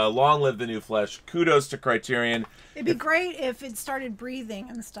 but long live the new flesh. Kudos to Criterion. It'd be great if it started breathing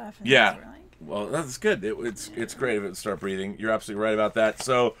and stuff. And Yeah. things were like- Well, that's good. It's great if it start breathing. You're absolutely right about that.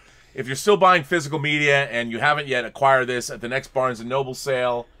 So, if you're still buying physical media and you haven't yet acquired this at the next Barnes & Noble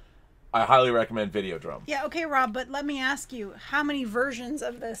sale, I highly recommend Videodrome. Yeah, okay, Rob, but let me ask you, how many versions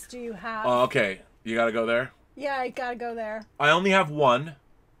of this do you have? Oh, okay. You got to go there? Yeah, I gotta go there. I only have one.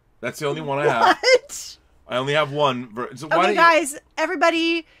 That's the only one I have. What? I only have one. So why Okay, don't guys,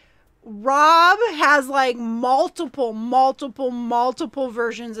 everybody, Rob has like multiple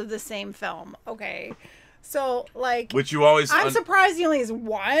versions of the same film. Okay. So, like, which you always... I'm surprised he only has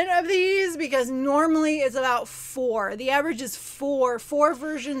one of these because normally it's about 4. The average is 4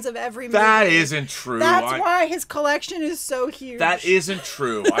 versions of every movie. That isn't true. That's why his collection is so huge. That isn't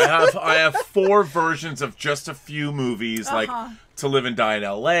true. I have 4 versions of just a few movies, like To Live and Die in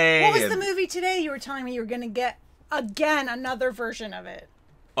L.A. What was the movie today you were telling me you were going to get, again, another version of it?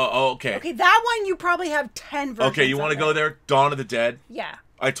 Oh, okay. Okay, that one you probably have 10 versions. Okay, you want to go there? Dawn of the Dead? Yeah.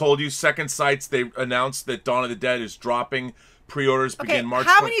 I told you, Second Sights, they announced that Dawn of the Dead is dropping. Pre-orders begin March.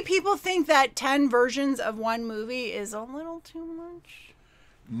 How many people think that 10 versions of one movie is a little too much?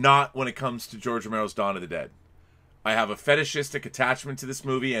 Not when it comes to George Romero's Dawn of the Dead. I have a fetishistic attachment to this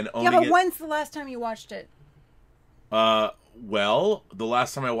movie and owning it. Yeah, but when's the last time you watched it? Well, the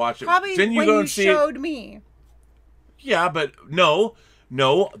last time I watched it... Probably didn't you when go you and see showed it? me. Yeah, but no.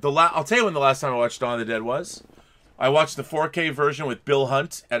 I'll tell you when the last time I watched Dawn of the Dead was. I watched the 4K version with Bill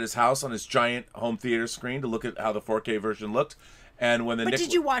Hunt at his house on his giant home theater screen to look at how the 4K version looked. And when the But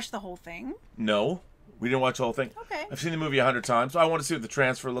did you watch the whole thing? No. We didn't watch the whole thing. Okay. I've seen the movie 100 times. So I want to see what the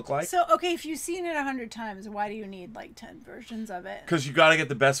transfer looked like. So, okay, if you've seen it 100 times, why do you need like 10 versions of it? Because you got to get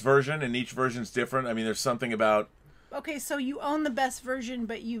the best version, and each version's different. I mean, there's something about... Okay, so you own the best version,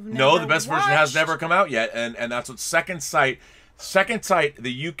 but you've never No, the best version has watched- never come out yet, and that's what Second Sight,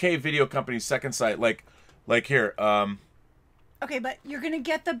 the UK video company's Second Sight, like here. Okay, but you're gonna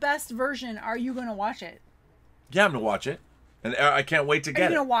get the best version. Are you gonna watch it? Yeah, I'm gonna watch it, and I can't wait to Are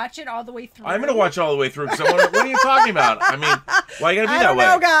get you it. gonna watch it all the way through? I'm gonna watch it all the way through. So what are you talking about? I mean, why you gotta be I that don't way?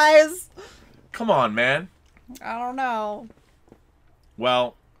 know, guys. Come on, man. I don't know.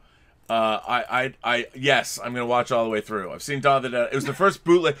 Well, yes, I'm gonna watch all the way through. I've seen Dawn of the Dead. It was the first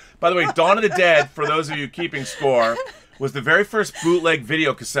bootleg. By the way, Dawn of the Dead, for those of you keeping score, was the very first bootleg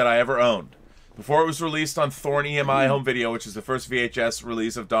video cassette I ever owned. Before it was released on Thorn EMI Home Video, which is the first VHS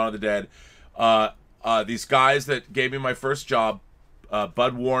release of Dawn of the Dead, these guys that gave me my first job,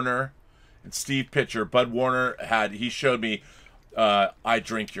 Bud Warner and Steve Pitcher. Bud Warner he showed me I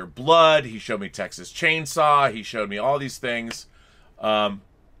Drink Your Blood. He showed me Texas Chainsaw. He showed me all these things.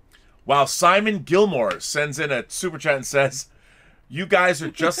 While Simon Gilmore sends in a super chat and says, "You guys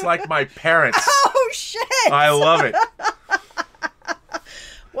are just like my parents." Oh shit! I love it.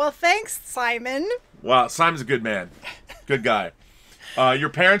 Well, thanks, Simon. Wow, Simon's a good man, good guy. Your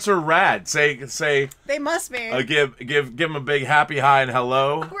parents are rad. Say. They must be. Give him a big happy hi and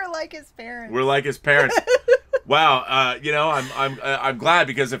hello. We're like his parents. We're like his parents. Wow. You know, I'm glad,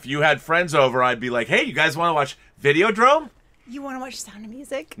 because if you had friends over, I'd be like, "Hey, you guys want to watch Videodrome?" You want to watch Sound of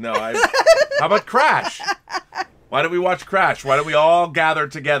Music? No. How about Crash? Why don't we watch Crash? Why don't we all gather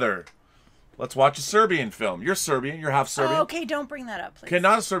together? Let's watch a Serbian film. You're Serbian. You're half Serbian. Oh, okay, don't bring that up, please. Okay,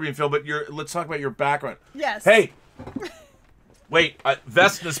 not a Serbian film, but let's talk about your background. Yes. Hey. Wait,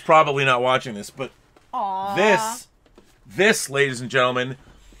 Vesna's probably not watching this, but Aww. this, ladies and gentlemen,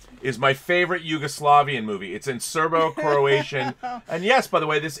 is my favorite Yugoslavian movie. It's in Serbo-Croatian. And yes, by the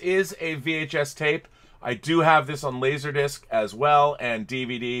way, this is a VHS tape. I do have this on Laserdisc as well, and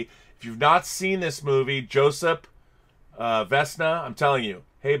DVD. If you've not seen this movie, Josip, Vesna, I'm telling you,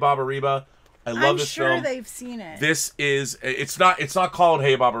 Hey Baba Reba, I love this film. I'm sure they've seen it. This is, it's not called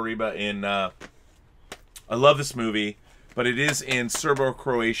Hey Baba Reba in, I love this movie, but it is in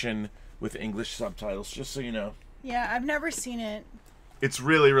Serbo-Croatian with English subtitles, just so you know. Yeah, I've never seen it. It's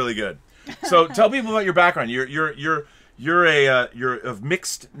really, really good. So tell people about your background. You're of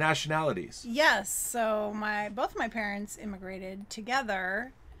mixed nationalities. Yes, so both my parents immigrated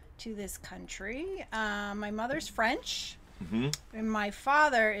together to this country. My mother's French, and my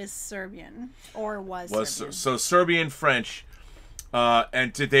father is Serbian, or was Serbian. So Serbian French,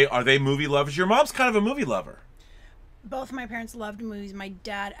 and are they movie lovers? Your mom's kind of a movie lover. Both my parents loved movies. My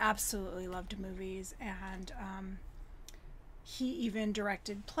dad absolutely loved movies, and he even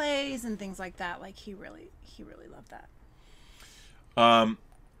directed plays and things like that. Like he really loved that.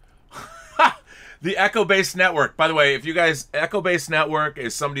 The Echo Base Network. By the way, if you guys, Echo Base Network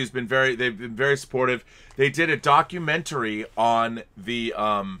is somebody who's been they've been very supportive. They did a documentary on the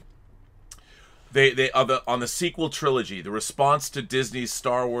on the sequel trilogy, the response to Disney's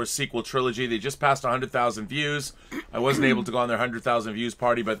Star Wars sequel trilogy. They just passed 100,000 views. I wasn't able to go on their 100,000 views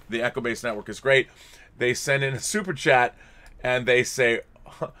party, but the Echo Base Network is great. They send in a super chat and they say,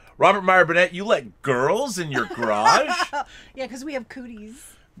 "Robert Meyer Burnett, you let girls in your garage?" Yeah, because we have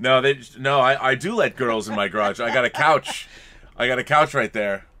cooties. No, I do let girls in my garage. I got a couch. I got a couch right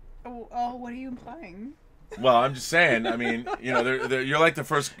there. Oh, what are you implying? Well, I'm just saying. I mean, you know, you're like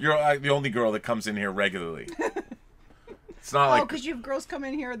you're like the only girl that comes in here regularly. It's not like. Oh, because you have girls come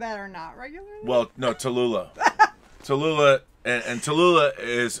in here that are not regular. Well, no, Tallulah. Tallulah and Tallulah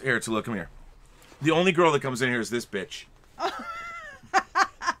is here. Tallulah, come here. The only girl that comes in here is this bitch.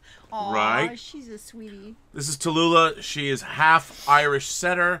 Aww, right? She's a sweetie. This is Tallulah. She is half Irish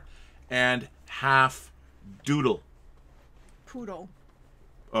setter and half doodle. Poodle.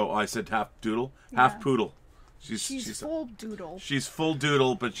 Oh, I said half doodle? Yeah. Half poodle. She's full doodle. She's full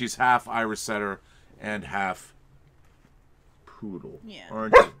doodle, but she's half Irish setter and half poodle. Yeah.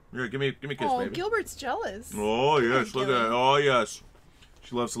 Aren't you? Here, give me a kiss, Oh, baby. Gilbert's jealous. Oh, yes. Look at that. Oh, yes.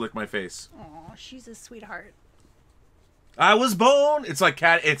 She loves to lick my face. Oh, she's a sweetheart. I was born. It's like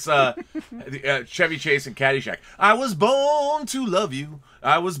Chevy Chase and Caddyshack. I was born to love you.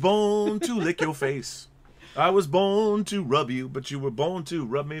 I was born to lick your face. I was born to rub you, but you were born to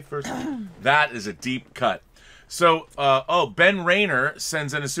rub me first. That is a deep cut. So, Ben Rayner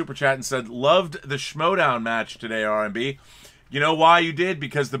sends in a super chat and said, "Loved the Schmodown match today, R&B. You know why you did?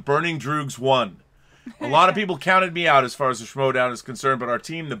 Because the Burning Droogs won. A lot of people counted me out as far as the Schmodown is concerned, but our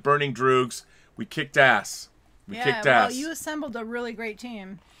team, the Burning Droogs, we kicked ass. We kicked ass. Well, you assembled a really great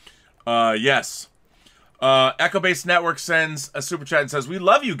team. Yes. Echo Base Network sends a super chat and says, "We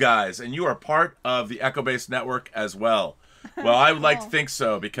love you guys, and you are part of the Echo Base Network as well." Well, I would like to think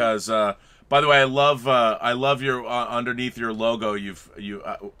so because, by the way, I love your underneath your logo.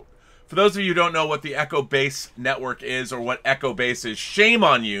 For those of you who don't know what the Echo Base Network is or what Echo Base is, shame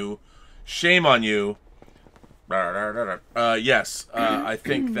on you, shame on you. Yes, I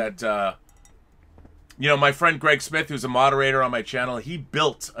think that. You know, my friend Greg Smith, who's a moderator on my channel, he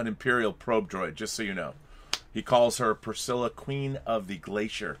built an Imperial probe droid, just so you know. He calls her Priscilla, Queen of the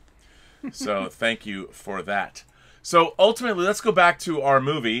Glacier. So thank you for that. So ultimately, let's go back to our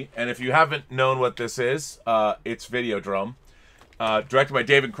movie. And if you haven't known what this is, it's Videodrome. Directed by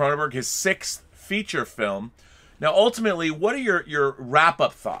David Cronenberg, his 6th feature film. Now, ultimately, what are your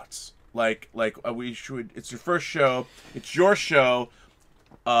wrap-up thoughts? It's your first show. It's your show.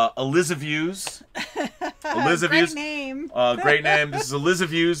 Elizaviews. Great name. Great name. This is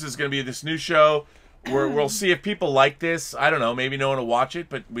Elizaviews. This is going to be this new show. We'll see if people like this. I don't know. Maybe no one will watch it,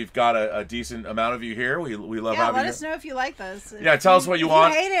 but we've got a decent amount of you here. We love having you. Let us know if you like this. Yeah, tell us what you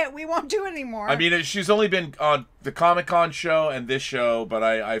want. If you hate it, we won't do it anymore. I mean, she's only been on the Comic-Con show and this show, but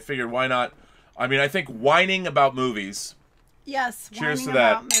I figured why not? I mean, I think whining about movies. Yes, cheers to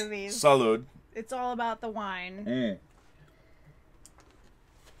about that. Movies. Salud. It's all about the wine.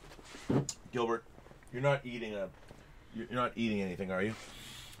 Gilbert, you're not eating anything, are you?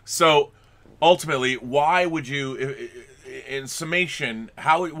 So, ultimately, why would you, in summation,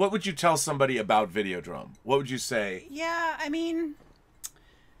 what would you tell somebody about Videodrome? What would you say? Yeah, I mean,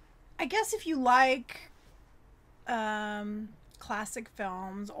 I guess if you like classic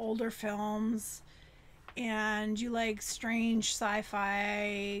films, older films, and you like strange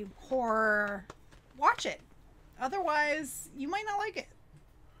sci-fi, horror, watch it. Otherwise, you might not like it.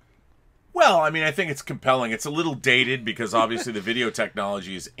 Well, I mean, I think it's compelling. It's a little dated because obviously the video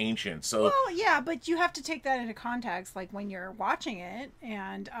technology is ancient. So, well, yeah, but you have to take that into context, like when you're watching it,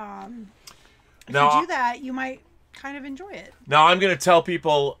 and if you do that, you might kind of enjoy it. Now, I'm going to tell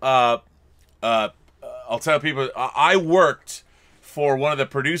people. I'll tell people. I worked for one of the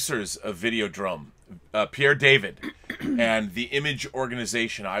producers of Videodrome, Pierre David, and the Image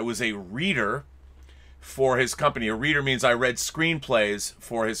organization. I was a reader for his company. A reader means I read screenplays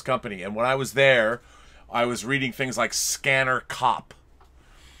for his company. And when I was there, I was reading things like Scanner Cop.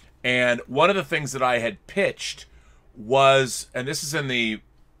 And one of the things that I had pitched was, and this is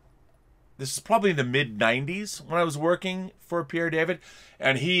probably in the mid-90s when I was working for Pierre David,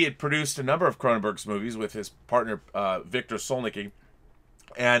 and he had produced a number of Cronenberg's movies with his partner, Victor Solnicki.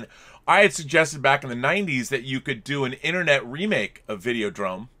 And I had suggested back in the 90s that you could do an internet remake of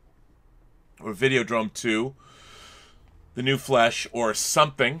Videodrome, or Videodrome 2, The New Flesh, or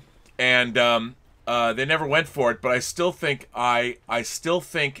something, and they never went for it. But I still think I still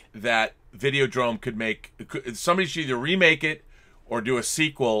think that Videodrome somebody should either remake it or do a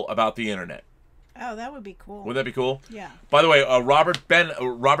sequel about the internet. Oh, that would be cool. Would that be cool? Yeah. By the way, Robert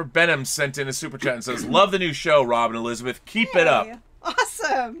Benham sent in a super chat and says, "Love the new show, Rob and Elizabeth. Keep it up."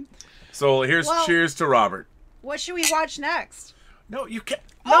 Awesome. So cheers to Robert. What should we watch next? No, you can't.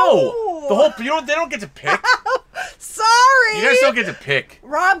 No, they don't get to pick. Sorry, you guys don't get to pick.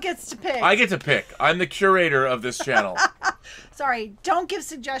 Rob gets to pick. I get to pick. I'm the curator of this channel. Sorry, don't give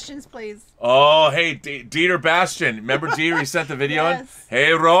suggestions, please. Oh, hey, Dieter Bastian. Remember Dieter? He sent the video in. Yes.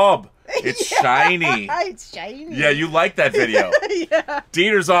 Hey, Rob, it's shiny. It's shiny. Yeah, you like that video. Yeah.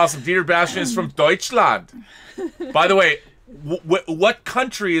 Dieter's awesome. Dieter Bastian is from Deutschland. By the way, what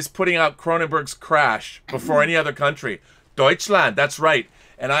country is putting out Cronenberg's Crash before any other country? Deutschland. That's right.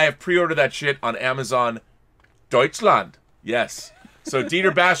 And I have pre-ordered that shit on Amazon. Deutschland. Yes. So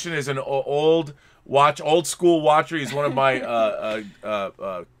Dieter Bastian is an old school watcher. He's one of my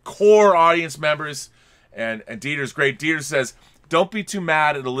core audience members, and Dieter's great. Dieter says, "Don't be too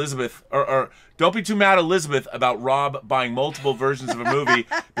mad at Elizabeth, or don't be too mad, Elizabeth, about Rob buying multiple versions of a movie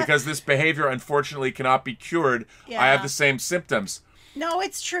because this behavior unfortunately cannot be cured. Yeah. I have the same symptoms." No,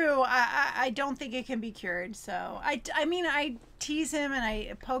 it's true. I don't think it can be cured. So I mean, I tease him and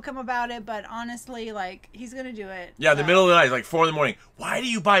I poke him about it, but honestly, like, he's gonna do it. Yeah, in the middle of the night, like 4 in the morning. Why do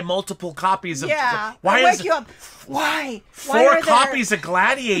you buy multiple copies of? Yeah. Why wake you up? Why? Four copies of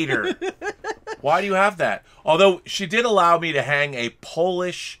Gladiator. Why do you have that? Although she did allow me to hang a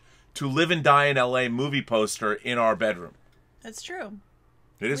Polish To Live and Die in L.A. movie poster in our bedroom. That's true.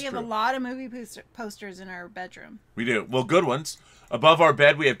 It is true. We have a lot of movie posters in our bedroom. We do. Well, good ones. Above our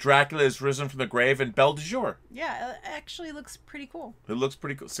bed, we have Dracula Has Risen from the Grave and Belle de Jour. Yeah, it actually looks pretty cool. It looks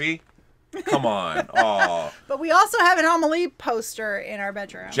pretty cool. See? Come on. Aw. But we also have an Amelie poster in our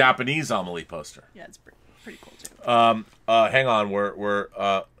bedroom. Japanese Amelie poster. Yeah, it's pretty cool, too. Hang on.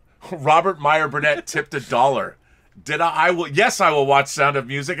 Robert Meyer Burnett tipped $1. Did I will. Yes, I will watch Sound of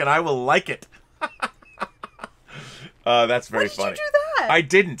Music, and I will like it. That's very funny. Why did you do that? I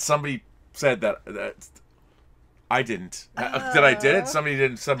didn't. Somebody said that. I didn't. Did I did it? Somebody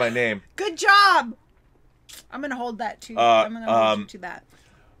didn't say my name. Good job. I'm gonna hold that to. I'm gonna hold you to that.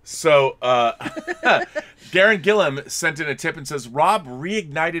 So, Garen Gillum sent in a tip and says, Rob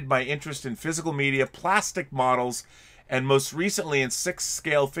reignited my interest in physical media, plastic models, and most recently in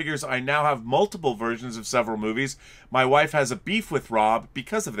 6-scale figures. I now have multiple versions of several movies. My wife has a beef with Rob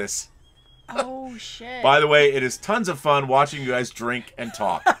because of this. Oh, shit. By the way, it is tons of fun watching you guys drink and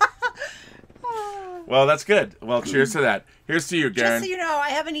talk. Well, that's good. Well, cheers to that. Here's to you, Garen. Just so you know, I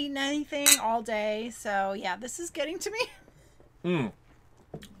haven't eaten anything all day, so yeah, this is getting to me.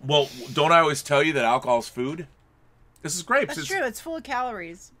 Well, don't I always tell you that alcohol's food? This is grapes. That's true. It's full of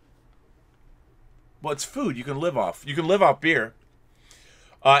calories. Well, it's food you can live off. You can live off beer.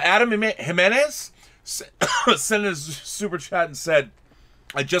 Adam Jimenez sent us a super chat and said,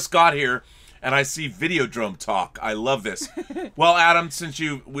 I just got here and I see Videodrome talk. I love this. Well, Adam, since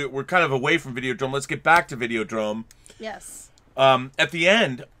we're kind of away from Videodrome, let's get back to Videodrome. Yes. At the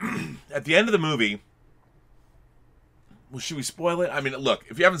end of the movie, well, should we spoil it? I mean, look,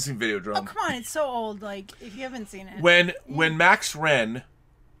 if you haven't seen Videodrome. Oh, come on. It's so old. Like, if you haven't seen it. When Max Wren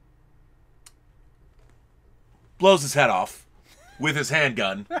blows his head off with his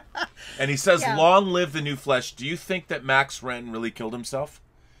handgun, and he says, "Long live the new flesh." Do you think that Max Wren really killed himself?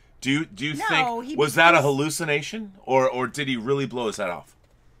 Do you think was that a hallucination, or did he really blow his head off?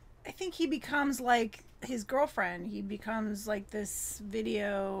 I think he becomes like his girlfriend. He becomes like this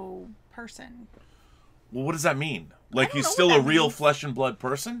video person. Well, what does that mean? Like he's still a real flesh and blood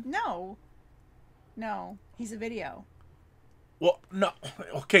person? No, he's a video. Well, no.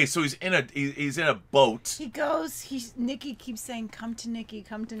 Okay, so he's in a boat. He goes. Nikki keeps saying, "Come to Nikki,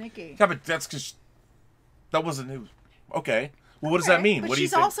 come to Nikki." Yeah, but that's because that wasn't. Okay. Well, what does that mean? But what do you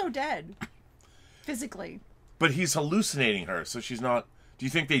she's think? also dead, physically. But he's hallucinating her, so she's not. Do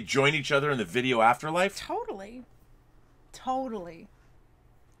you think they join each other in the video afterlife? Totally.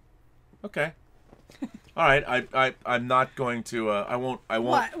 Okay. All right. I'm not going to. I won't.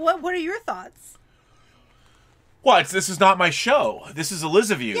 What are your thoughts? What? This is not my show. This is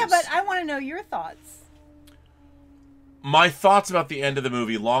Elizabeth's. Yeah, but I want to know your thoughts. My thoughts about the end of the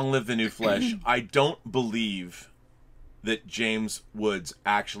movie, Long Live the New Flesh. I don't believe that James Woods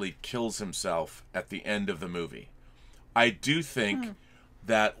actually kills himself at the end of the movie. I do think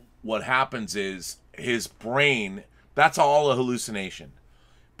that what happens is his brain, that's all a hallucination.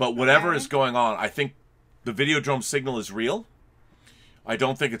 But whatever is going on, I think the Videodrome signal is real. I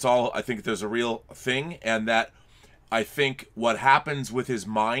don't think it's all, I think there's a real thing, and that I think what happens with his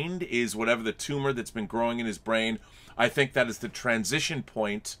mind is whatever the tumor that's been growing in his brain, I think that is the transition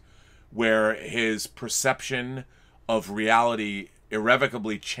point where his perception of reality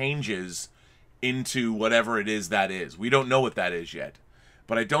irrevocably changes into whatever it is that is. We don't know what that is yet.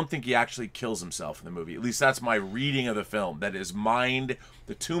 But I don't think he actually kills himself in the movie. At least that's my reading of the film. That his mind,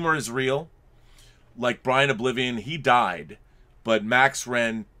 the tumor is real. Like Brian Oblivion, he died. But Max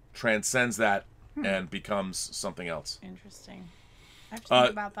Wren transcends that and becomes something else. Interesting. I have to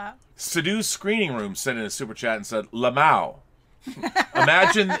think about that. Sadu's Screening Room sent in a super chat and said, Lamau.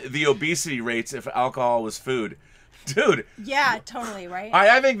 Imagine the obesity rates if alcohol was food. Dude. Yeah, totally, right?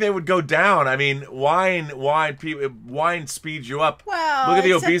 I think they would go down. I mean, wine speeds you up. Well, look at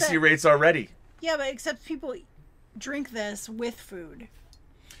the obesity rates already. Yeah, but except people drink this with food.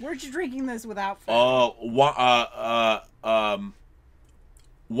 We're drinking this without food.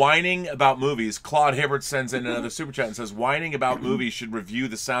 Whining about movies. Claude Hibbert sends in another super chat and says, whining about movies should review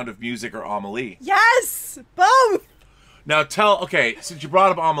The Sound of Music or Amelie. Yes! Both! Now okay, since you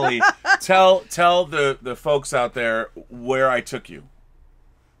brought up Amelie, tell the folks out there where I took you.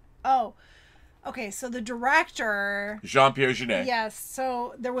 Oh, okay, so the director... Jean-Pierre Jeunet. Yes,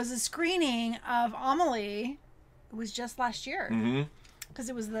 so there was a screening of Amelie. It was just last year. Mm-hmm. Because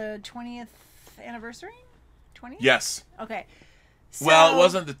it was the 20th anniversary? 20th? Yes. Okay. So, well, it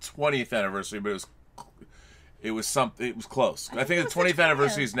wasn't the 20th anniversary, but it was close. I think the 20th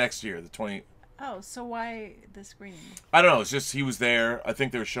anniversary is next year, the 20th. Oh, so why the screening? I don't know. It's just he was there. I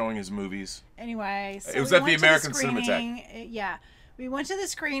think they were showing his movies. Anyway, so it was at the American Cinematheque. Yeah, we went to the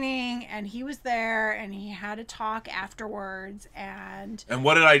screening, and he was there, and he had a talk afterwards. And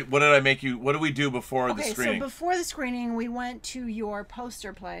what did I make you? What did we do before the screening? So before the screening, we went to your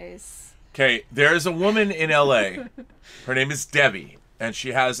poster place. Okay, there's a woman in L.A. Her name is Debbie, and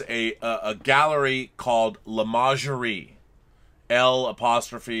she has a gallery called L'Imagerie. L''I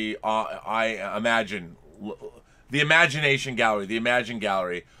imagine, the Imagination Gallery, the Imagine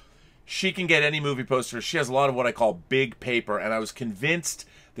Gallery. she can get any movie poster. She has a lot of what I call big paper, and I was convinced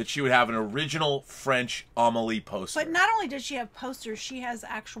that she would have an original French Amélie poster. But not only does she have posters, she has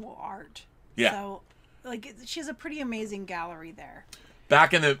actual art. Yeah. So, like, she has a pretty amazing gallery there.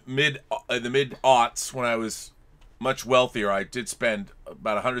 Back in the mid-aughts, when I was much wealthier, I did spend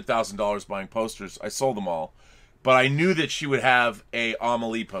about $100,000 buying posters. I sold them all. But I knew that she would have a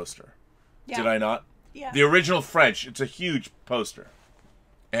Amélie poster. Yeah. Did I not? Yeah. The original French. It's a huge poster.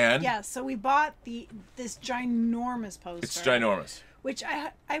 And? Yeah, so we bought this ginormous poster. It's ginormous. Which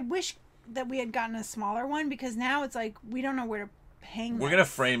I wish that we had gotten a smaller one, because now it's like we don't know where to hang We're going to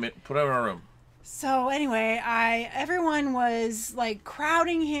frame it, put it in our room. So anyway, everyone was like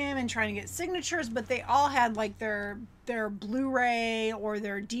crowding him and trying to get signatures, but they all had like their Blu-ray or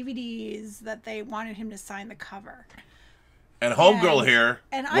their DVDs that they wanted him to sign the cover. And homegirl here,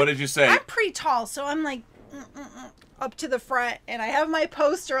 what did you say? I'm pretty tall, so I'm like up to the front, and I have my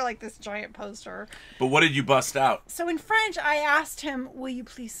poster, like this giant poster. But what did you bust out? So in French, I asked him, "Will you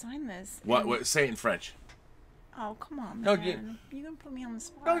please sign this?" What? Say it in French. Oh, come on, man. No, You're going to put me on the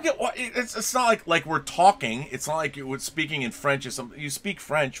spot. No, it's not like we're talking. It's not like you're speaking in French or something. You speak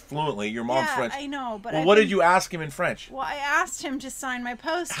French fluently. Your mom's French. I know, but well, what did you ask him in French? Well, I asked him to sign my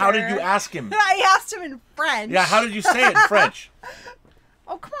poster. How did you ask him? I asked him in French. Yeah, how did you say it in French?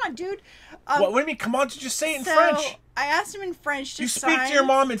 Oh, come on, dude. What do you mean, come on, to just say it in French? I asked him in French to sign. You speak to your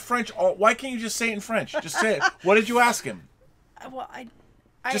mom in French. Why can't you just say it in French? Just say it. What did you ask him? Well, I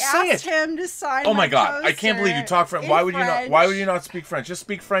asked him to sign. Oh my God! I can't believe you talk French. Why would you not? Why would you not speak French? Just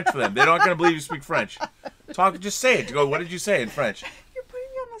speak French for them. They're not going to believe you speak French. Talk. Just say it. Go. What did you say in French? You're putting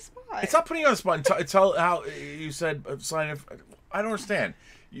me on the spot. It's not putting you on the spot. Tell how you said sign. I don't understand.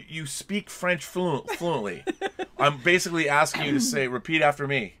 You speak French fluently. I'm basically asking you to repeat after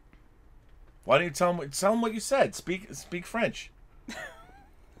me. Why don't you tell them what you said? Speak French.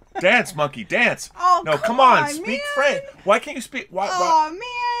 Dance, monkey, dance. Oh, no, come on, speak man. French. Why can't you speak? Man.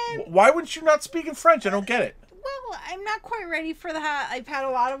 Why wouldn't you not speak in French? I don't get it. Well, I'm not quite ready for that. I've had a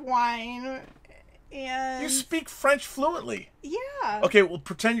lot of wine, and you speak French fluently. Yeah. Okay, well,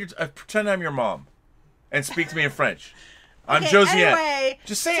 pretend I'm your mom, and speak to me in French. I'm okay, Josiane. Anyway,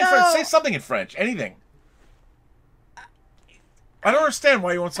 just say in French. Say something in French. Anything. I don't understand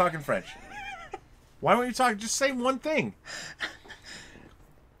why you won't talk in French. Why won't you talk? Just say one thing.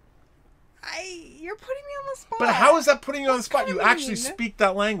 You're putting me on the spot. But how is that putting you on the spot? You actually speak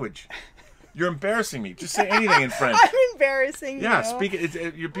that language. You're embarrassing me. Just say anything in French. I'm embarrassing you. Yeah, speak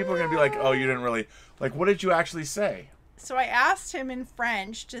it. Your people are going to be like, oh, you didn't really... Like, what did you actually say? So I asked him in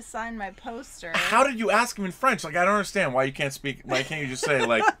French to sign my poster. How did you ask him in French? Like, I don't understand why you can't speak... Why can't you just say,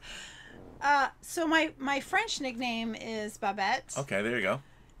 like... So my French nickname is Babette. Okay, there you go.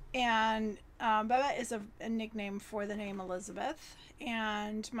 And Babette is a nickname for the name Elizabeth.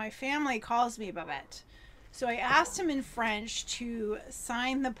 And my family calls me Babette. So I asked him in French to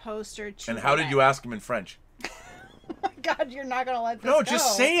sign the poster to And how did you ask him in French? Oh my God, you're not going to let this go. go.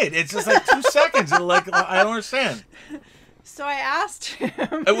 Just say it. It's just like 2 seconds. And like, I don't understand. So I asked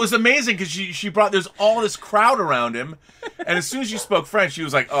him. It was amazing because she brought, there's all this crowd around him. And as soon as you spoke French, she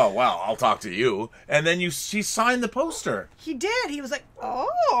was like, oh, well, I'll talk to you. And then she signed the poster. He did. He was like,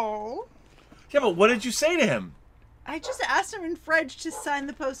 oh. Yeah, but what did you say to him? I just asked him in French to sign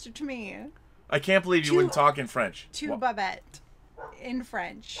the poster to me. I can't believe you wouldn't talk in French. To Babette in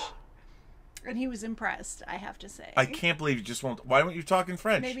French. And he was impressed, I have to say. I can't believe you just won't. Why won't you talk in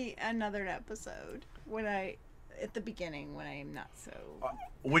French? Maybe another episode at the beginning when I'm not so.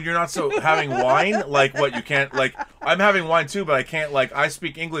 When you're not so having wine? Like what? You can't, like, I'm having wine too, but I can't, like, I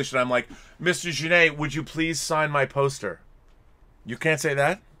speak English and I'm like, Mr. Genet, would you please sign my poster? You can't say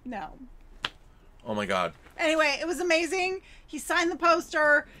that? No. Oh my God. Anyway, it was amazing. He signed the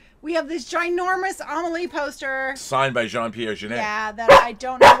poster. We have this ginormous Amélie poster. Signed by Jean-Pierre Genet. Yeah, that I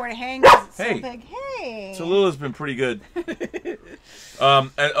don't know where to hang because it's so big. Hey. Tallulah's been pretty good.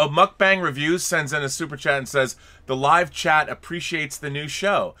 A Mukbang Reviews sends in a super chat and says, the live chat appreciates the new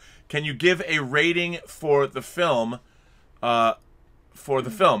show. Can you give a rating for the film?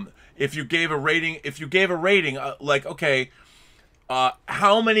 If you gave a rating, like, okay,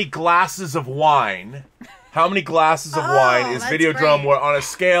 how many glasses of wine? How many glasses of wine is Videodrome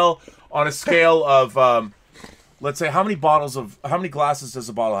on a scale of let's say how many glasses does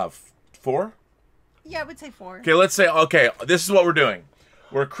a bottle have? 4? Yeah, I would say 4. Okay, let's say this is what we're doing.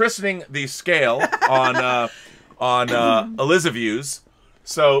 We're christening the scale on Elizaviews.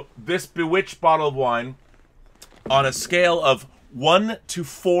 So this bewitched bottle of wine on a scale of 1 to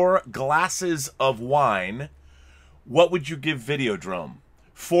 4 glasses of wine, what would you give Videodrome?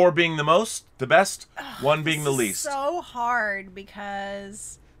 4 being the best, 1 being the least. So hard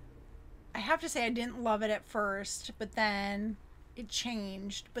because I have to say I didn't love it at first, but then it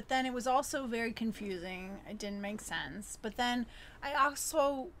changed. But then it was also very confusing. It didn't make sense. But then I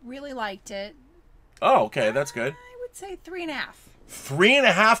also really liked it. Oh, okay, that's good. I would say 3.5.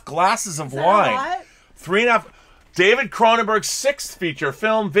 3.5 glasses of Is that wine. a lot? 3.5. David Cronenberg's sixth feature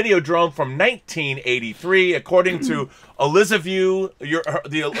film, Videodrome, from 1983, according to Elizabeth's View,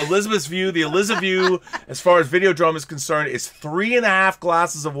 the Elizabeth View, as far as Videodrome is concerned, is 3.5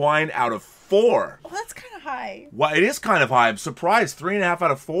 glasses of wine out of 4. Well, that's kind of high. Well, it is kind of high. I'm surprised. 3.5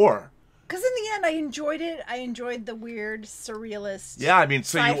 out of 4. Because in the end, I enjoyed it. I enjoyed the weird, surrealist. Yeah, I mean,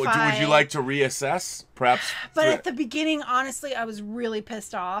 so would you like to reassess, perhaps? But at the beginning, honestly, I was really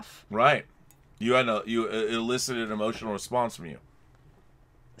pissed off. Right. You elicited an emotional response from you.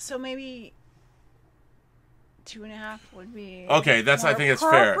 So maybe 2.5 would be okay. I think that's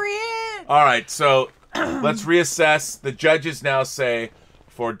fair. Appropriate. All right, so let's reassess. The judges now say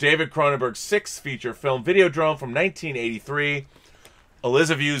for David Cronenberg's sixth feature film, Videodrome, from 1983,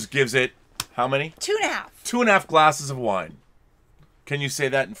 Elizabeth Views gives it how many? 2.5. 2.5 glasses of wine. Can you say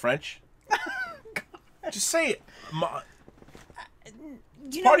that in French? Just say it.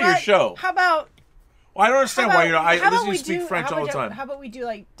 It's part of your show. How about? Well, I don't understand why you're not. I listen to you speak French how all the about time. How about we do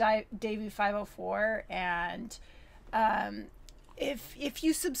like Davey 504 and if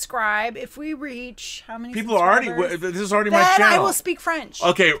you subscribe, if we reach how many people are already. This is already my channel. I will speak French.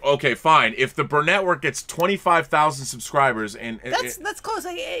 Okay, fine. If the Burnett Work gets 25,000 subscribers, and that's close.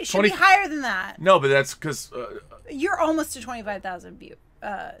 It should be higher than that. No, but that's because you're almost to 25,000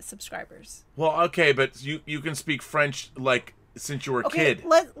 subscribers. Well, okay, but you can speak French like since you were a kid.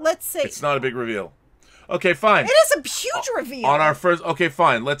 Let's say it's not a big reveal. Okay, fine. It is a huge reveal. On our first, okay,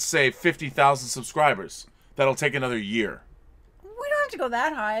 fine. Let's say 50,000 subscribers. That'll take another year. We don't have to go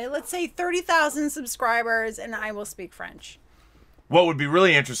that high. Let's say 30,000 subscribers, and I will speak French. What would be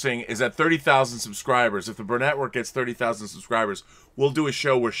really interesting is at 30,000 subscribers, if the Burnett Work gets 30,000 subscribers, we'll do a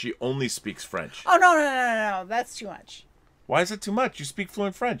show where she only speaks French. Oh, no. That's too much. Why is it too much? You speak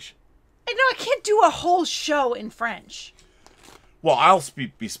fluent French. I can't do a whole show in French. Well, I'll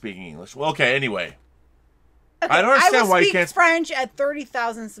be speaking English. Well, okay, anyway. Okay, I don't understand why you can't speak French at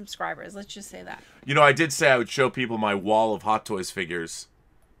 30,000 subscribers. Let's just say that. You know, I did say I would show people my wall of Hot Toys figures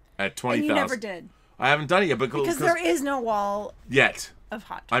at 20,000. You never did. I haven't done it yet, because there is no wall yet of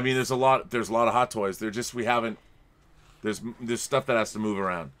Hot Toys. I mean, there's a lot of Hot Toys. They're just we haven't. There's stuff that has to move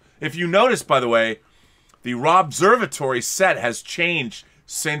around. If you notice, by the way, the Robservatory set has changed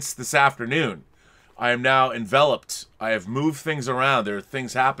since this afternoon. I am now enveloped. I have moved things around. There are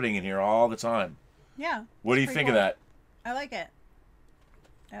things happening in here all the time. Yeah. What do you think of that? I like it.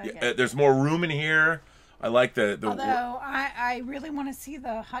 it. There's more room in here. I like the. Although I really want to see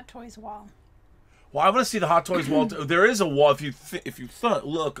the Hot Toys wall. Well, I want to see the Hot Toys wall. There is a wall. If you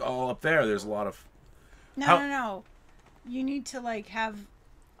look all up there, there's a lot of. No. You need to like have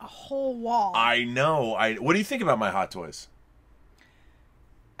a whole wall. I know. What do you think about my Hot Toys?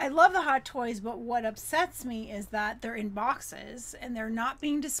 I love the Hot Toys, but what upsets me is that they're in boxes and they're not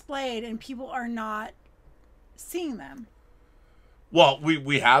being displayed and people are not seeing them. Well,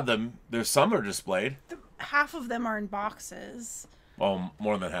 we have them. There's some are displayed. Half of them are in boxes. Oh,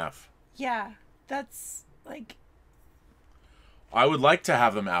 more than half. Yeah, that's like... I would like to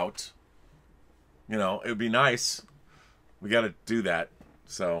have them out. You know, it would be nice. We got to do that.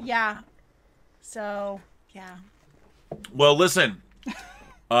 So. Yeah. So, yeah. Well, listen.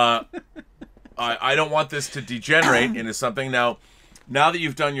 I don't want this to degenerate into something. Now that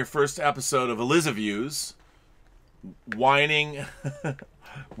you've done your first episode of Elizabeth Views, whining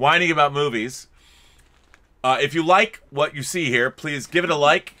about movies, if you like what you see here, please give it a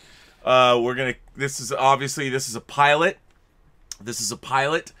like. This is a pilot.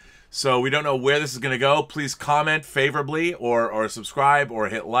 So we don't know where this is gonna go. Please comment favorably or subscribe or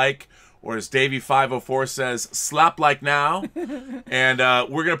hit like. Or as Davey504 says, slap like now. And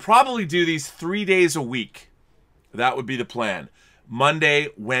we're going to probably do these 3 days a week. That would be the plan. Monday,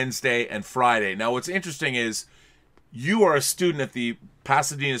 Wednesday, and Friday. Now, what's interesting is you are a student at the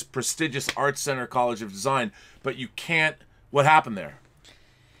Pasadena's prestigious Arts Center College of Design, but you can't... What happened there?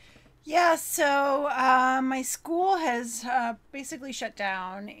 Yeah, so my school has basically shut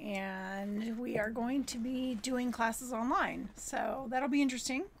down, and we are going to be doing classes online. So that'll be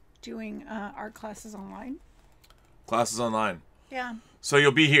interesting. Doing art classes online. Classes online. Yeah. So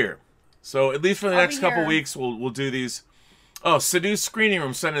you'll be here. So at least for the next couple weeks, we'll do these. Oh, Seduce Screening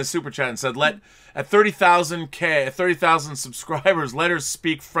Room sent in a super chat and said, at 30,000 subscribers, let her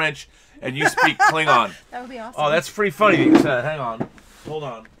speak French and you speak Klingon. That would be awesome. Oh, that's pretty funny. You said, hang on, hold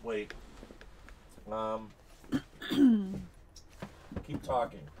on, wait. Keep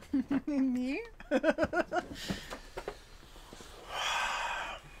talking. Me?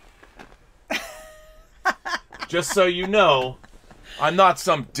 Just so you know, I'm not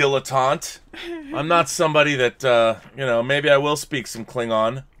some dilettante. I'm not somebody that, you know, maybe I will speak some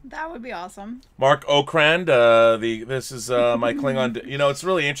Klingon. That would be awesome. Mark Okrand, this is my Klingon. You know, it's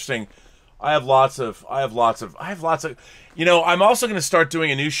really interesting. I have lots of, you know, I'm also going to start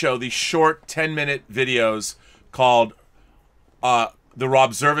doing a new show, these short 10-minute videos called the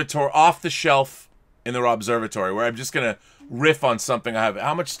Robservatory, Off the Shelf in the Robservatory, where I'm just going to riff on something I have.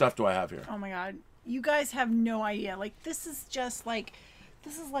 How much stuff do I have here? Oh my God. You guys have no idea. Like, this is just like,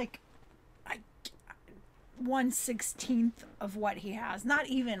 this is like 1/16 of what he has. Not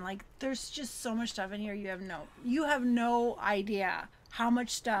even. Like, there's just so much stuff in here. You have no idea how much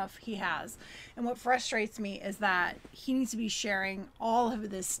stuff he has. And what frustrates me is that he needs to be sharing all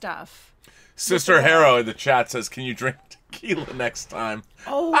of this stuff. Sister Harrow in the chat says, can you drink tequila next time?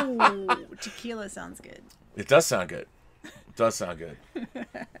 Oh, tequila sounds good. It does sound good. It does sound good.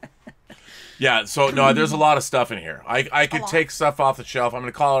 Yeah, so no, there's a lot of stuff in here. I could take stuff off the shelf. I'm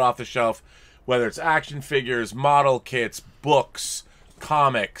going to call it off the shelf, whether it's action figures, model kits, books,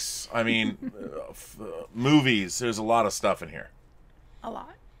 comics, I mean, movies. There's a lot of stuff in here. A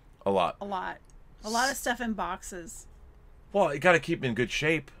lot. A lot. A lot. A lot of stuff in boxes. Well, you got to keep in good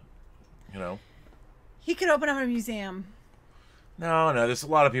shape, you know. He could open up a museum. No, there's a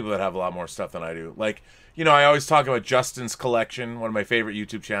lot of people that have a lot more stuff than I do. Like, you know, I always talk about Justin's Collection. One of my favorite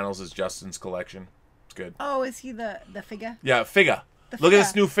YouTube channels is Justin's Collection. It's good. Oh, is he the figure? Yeah, figure. Look at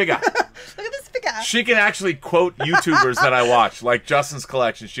this new figure. Look at this figure. She can actually quote YouTubers that I watch, like Justin's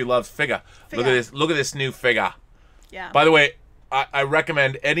Collection. She loves figure. Look at this. Look at this new figure. Yeah. By the way, I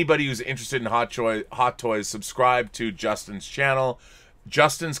recommend anybody who's interested in hot toys subscribe to Justin's channel,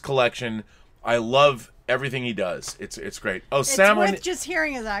 Justin's Collection. I love everything he does. It's great. Oh, it's worth just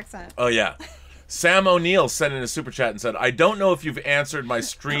hearing his accent. Oh yeah. Sam O'Neill sent in a super chat and said, I don't know if you've answered my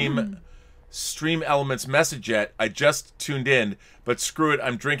stream elements message yet. I just tuned in, but screw it,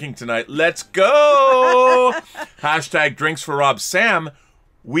 I'm drinking tonight. Let's go! Hashtag drinks for Rob. Sam,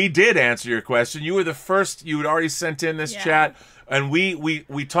 we did answer your question. You were the first. You had already sent in this chat, and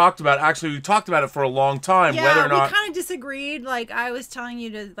we talked about, actually we talked about it for a long time, whether or not we kind of disagreed. Like, I was telling you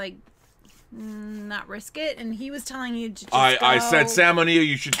to like not risk it, and he was telling you to just I said, Sam O'Neill,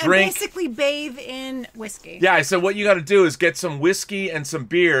 you should drink. And basically bathe in whiskey. Yeah, I said what you got to do is get some whiskey and some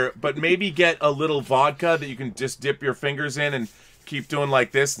beer, but maybe get a little vodka that you can just dip your fingers in and keep doing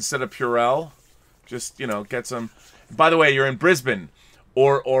like this instead of Purell. Just, you know, get some. By the way, you're in Brisbane,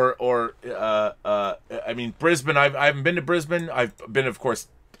 I mean Brisbane. I haven't been to Brisbane. I've been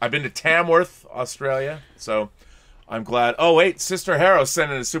to Tamworth, Australia. So. I'm glad. Oh, wait. Sister Harrow sent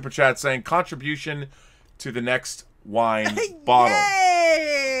in a super chat saying contribution to the next wine bottle.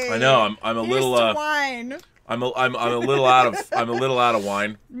 Yay! I know. I'm a little wine. I'm a little out of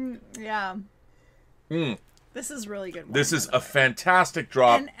wine. Yeah. This is really good wine. This is a fantastic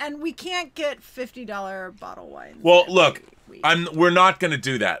drop. And we can't get $50 bottle wine. Well, look, we're not going to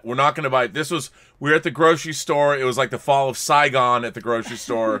do that. We're not going to buy it. We were at the grocery store. It was like the fall of Saigon at the grocery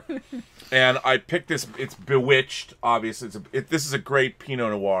store. And I picked this. It's Bewitched, obviously. This is a great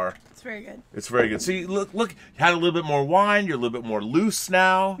Pinot Noir. It's very good. It's very good. See, look, you had a little bit more wine. You're a little bit more loose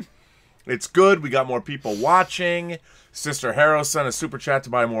now. It's good. We got more people watching. Sister Harrow sent a super chat to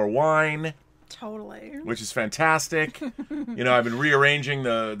buy more wine. Totally. Which is fantastic. You know, I've been rearranging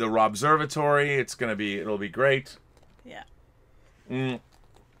the Robservatory. It'll be great. Yeah.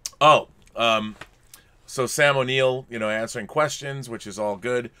 So Sam O'Neill, you know, answering questions, which is all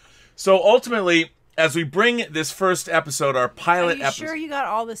good. So ultimately, as we bring this first episode, our pilot episode... Are you sure you got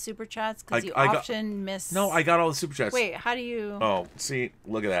all the super chats? Because you often miss... No, I got all the super chats. Wait, how do you... Oh, see,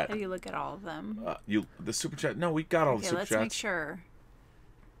 look at that. How do you look at all of them? The super chat... No, we got all the super chats. Let's make sure.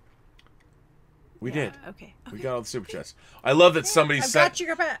 We did. Okay. We got all the super chats. I love that somebody sent...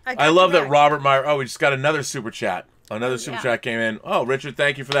 I love that Robert Meyer... Oh, we just got another super chat. Another super chat came in. Oh, Richard,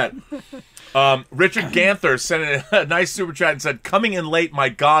 thank you for that. Richard Ganther sent in a nice super chat and said, coming in late, my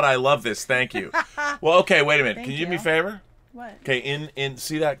God, I love this. Thank you. Well, okay, wait a minute. Can you do me a favor? What? Okay,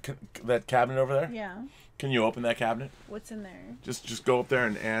 see that cabinet over there? Yeah. Can you open that cabinet? What's in there? Just go up there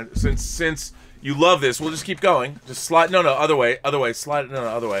and since you love this, we'll just keep going. Just slide. No, other way. Slide it. No,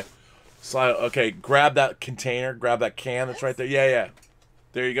 other way. Slide. Okay, grab that container. Grab that can that's right there. Yeah.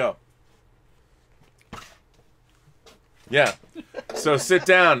 There you go. Yeah. So sit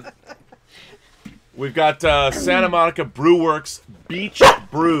down. We've got Santa Monica Brew Works Beach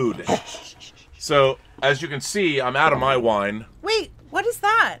Brewed. So, as you can see, I'm out of my wine. Wait, what is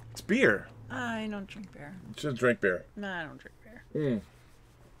that? It's beer. I don't drink beer. You should drink beer. No, I don't drink beer.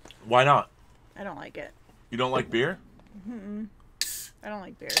 Why not? I don't like it. You don't like beer? I don't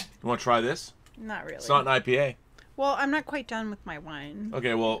like beer. You want to try this? Not really. It's not an IPA. Well, I'm not quite done with my wine.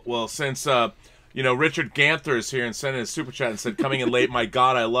 Okay, well, since Richard Ganther is here and sent in a super chat and said, "Coming in late, my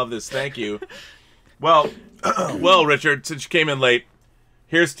God, I love this. Thank you." Well, Richard, since you came in late,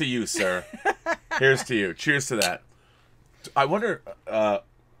 here's to you, sir. Here's to you. Cheers to that. I wonder.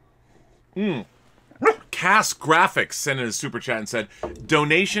 Cass Graphics sent in a super chat and said,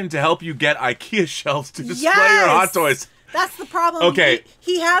 "Donation to help you get IKEA shelves to display your hot toys." That's the problem. Okay.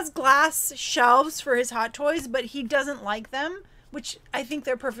 He has glass shelves for his hot toys, but he doesn't like them, which I think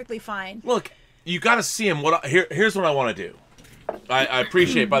they're perfectly fine. Look, you got to see him. Here's what I want to do. I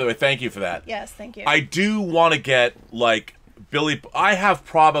appreciate, by the way, thank you for that. Yes, thank you. I do want to get, like, Billy... I have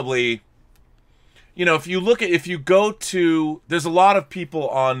probably... if you go to... There's a lot of people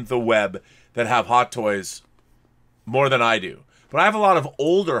on the web that have hot toys more than I do. But I have a lot of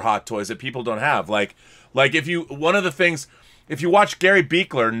older hot toys that people don't have. Like one of the things, if you watch Gary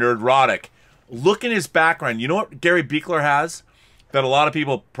Beekler, Nerdrotic, look in his background. You know what Gary Beekler has that a lot of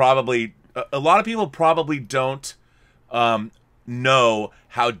people probably don't know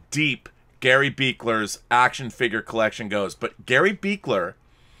how deep Gary Beekler's action figure collection goes. But Gary Beekler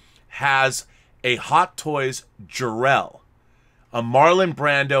has a Hot Toys Jor-El, a Marlon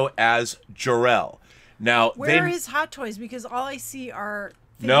Brando as Jor-El. Now, where are his hot toys? Because all I see are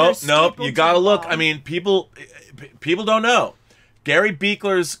Nope. You gotta look. I mean, people don't know. Gary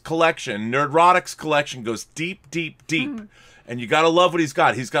Beekler's collection, Nerdrotic's collection, goes deep, deep, deep, and you gotta love what he's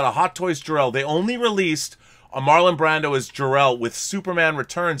got. He's got a Hot Toys Jor-El. They only released a Marlon Brando as Jor-El with Superman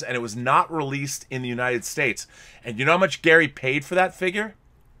Returns, and it was not released in the United States. And you know how much Gary paid for that figure?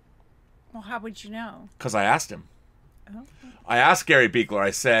 Well, how would you know? Because I asked him. Oh. I asked Gary Beekler. I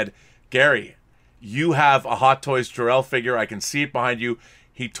said, "Gary, you have a Hot Toys Jor-El figure. I can see it behind you."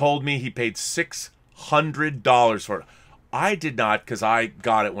 He told me he paid $600 for it. I did not, because I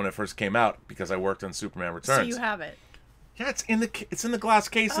got it when it first came out because I worked on Superman Returns. So you have it? Yeah, it's in the glass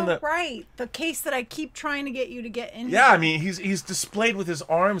case. Oh, right, the case that I keep trying to get you to get in. Yeah, I mean he's displayed with his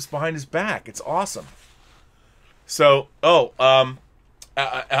arms behind his back. It's awesome. So,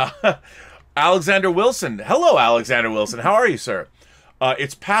 Alexander Wilson. Hello, Alexander Wilson. How are you, sir?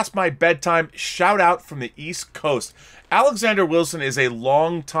 It's past my bedtime. Shout out from the East Coast. Alexander Wilson is a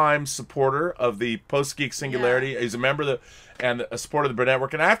longtime supporter of the Post-Geek Singularity. Yeah. He's a member and a supporter of the Burnett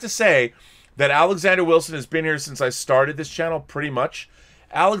Network. And I have to say that Alexander Wilson has been here since I started this channel, pretty much.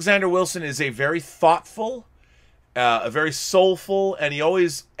 Alexander Wilson is a very thoughtful, a very soulful, and he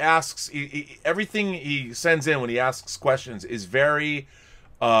always asks... everything he sends in when he asks questions is very...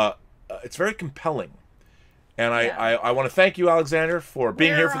 it's very compelling. And I want to thank you, Alexander, for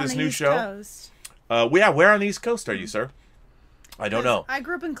being here for this new show. Coast. Where on the East Coast are you, sir? I don't know. I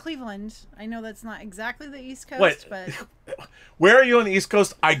grew up in Cleveland. I know that's not exactly the East Coast, Wait, but... Where are you on the East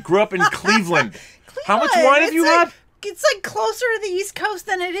Coast? I grew up in Cleveland. How much wine have you had? It's like closer to the East Coast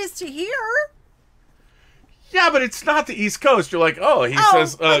than it is to here. Yeah, but it's not the East Coast. You're like, he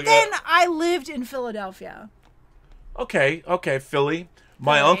says... but then I lived in Philadelphia. Okay, Philly.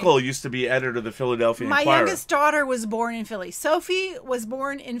 My uncle used to be editor of the Philadelphia Inquirer. My youngest daughter was born in Philly. Sophie was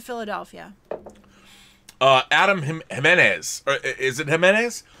born in Philadelphia. Adam Jimenez, or is it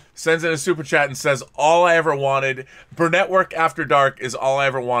Jimenez? Sends in a super chat and says, "All I ever wanted, Burnett Work After Dark is all I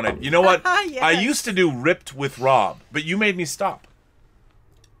ever wanted." You know what? Yes. I used to do Ripped with Rob, but you made me stop.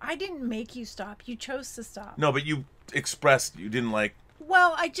 I didn't make you stop. You chose to stop. No, but you expressed you didn't like...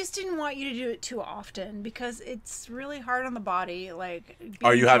 Well, I just didn't want you to do it too often because it's really hard on the body. Like,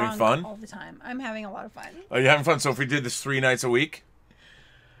 are you having fun? All the time. I'm having a lot of fun. Are you having fun? So if we did this 3 nights a week,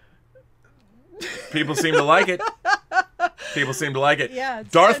 people seem to like it. People seem to like it. Yeah.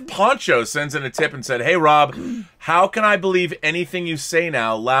 Darth Poncho sends in a tip and said, "Hey Rob, how can I believe anything you say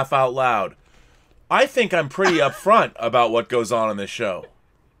now? Laugh out loud." I think I'm pretty upfront about what goes on in this show.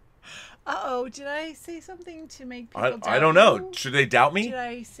 Uh-oh, did I say something to make people doubt I don't know. you? Should they doubt me? Did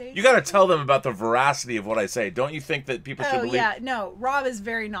I say You got to tell them about the veracity of what I say. Don't you think that people should believe? Yeah, no. Rob is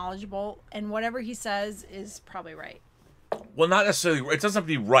very knowledgeable, and whatever he says is probably right. Well, not necessarily. It doesn't have to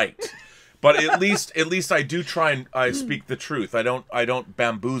be right, but at least I do try and I speak the truth. I don't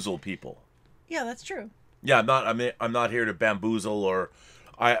bamboozle people. Yeah, that's true. Yeah, I'm not here to bamboozle or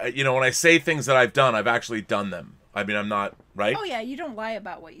when I say things that I've done, I've actually done them. I mean, I'm not, right? Oh, yeah, you don't lie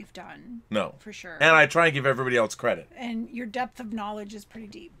about what you've done. No. For sure. And I try and give everybody else credit. And your depth of knowledge is pretty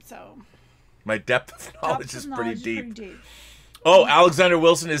deep, so... My depth of knowledge is pretty deep. Pretty deep. Oh, Alexander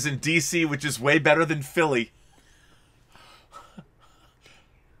Wilson is in D.C., which is way better than Philly.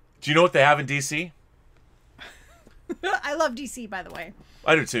 Do you know what they have in D.C.? I I love DC, by the way.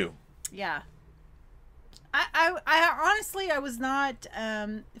 I do too. Yeah. I honestly, I was not,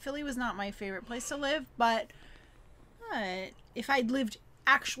 Philly was not my favorite place to live, but if I'd lived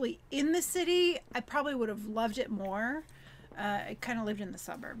actually in the city, I probably would have loved it more. I kind of lived in the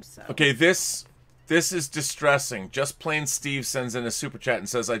suburbs. So. Okay, this is distressing. Just Plain Steve sends in a super chat and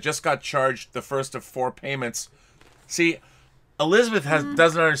says, I just got charged the first of 4 payments. See, Elizabeth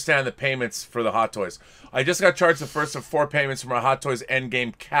doesn't understand the payments for the Hot Toys. I just got charged the first of 4 payments from our Hot Toys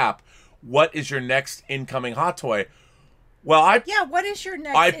Endgame cap. What is your next incoming Hot Toy? Well, what is your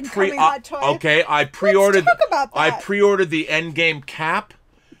next incoming Hot Toy? Okay, I pre-ordered. Let's talk about that. I pre-ordered the Endgame cap,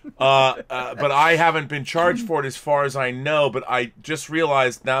 but I haven't been charged for it as far as I know. But I just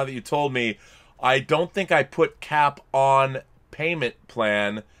realized now that you told me, I don't think I put cap on payment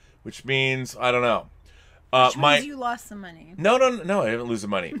plan, which means I don't know. Which means you lost some money. No, I haven't lose the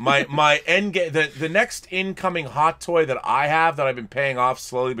money. My end game, the next incoming Hot Toy that I have that I've been paying off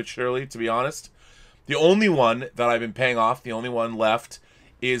slowly but surely, to be honest, the only one that I've been paying off, the only one left,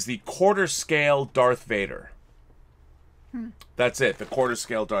 is the quarter scale Darth Vader. That's it. The quarter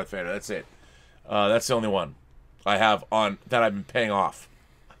scale Darth Vader. That's it. That's the only one I have on that I've been paying off.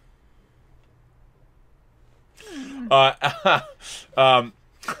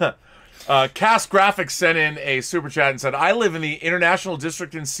 Cast Graphics sent in a super chat and said, I live in the International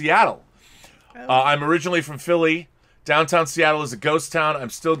District in Seattle. I'm originally from Philly. Downtown Seattle is a ghost town. I'm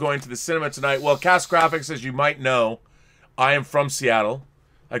still going to the cinema tonight. Well, Cast Graphics, as you might know, I am from Seattle.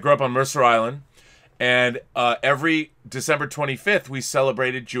 I grew up on Mercer Island. And every December 25th, we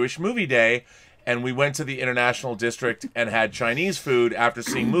celebrated Jewish Movie Day. And we went to the International District and had Chinese food after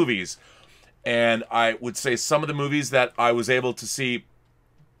seeing movies. And I would say some of the movies that I was able to see...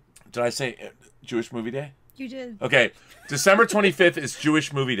 Did I say Jewish Movie Day? You did. Okay. December 25th is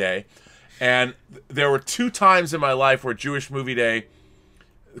Jewish Movie Day. And there were 2 times in my life where Jewish Movie Day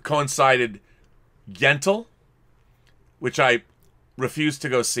coincided. Yentl, which I refused to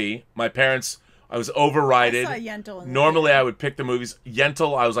go see. My parents, I was overrided. I saw Yentl. Normally I would pick the movies.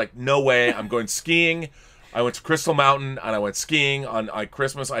 Yentl, I was like, no way. I'm going skiing. I went to Crystal Mountain and I went skiing on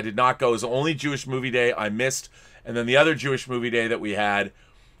Christmas. I did not go. It was the only Jewish Movie Day I missed. And then the other Jewish Movie Day that we had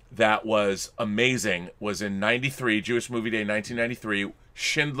that was amazing was in 93, Jewish Movie Day 1993,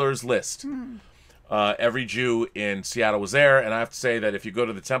 Schindler's List. Every Jew in Seattle was there, and I have to say that if you go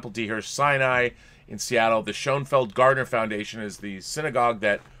to the Temple D. Hirsch Sinai in Seattle, the Schoenfeld Gardner Foundation is the synagogue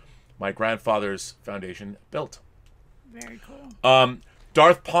that my grandfather's foundation built. Very cool.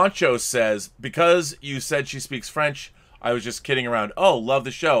 Darth Poncho says, because you said she speaks French, I was just kidding around. Oh, love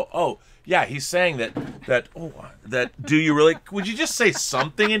the show. Oh, yeah, he's saying that do you really... Would you just say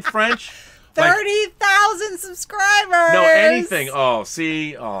something in French? 30,000 subscribers! No, anything. Oh,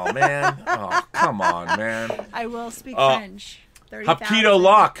 see? Oh, man. Oh, come on, man. I will speak French. 30,000. Hapkido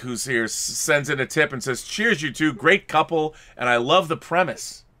Locke, who's here, sends in a tip and says, cheers, you two. Great couple, and I love the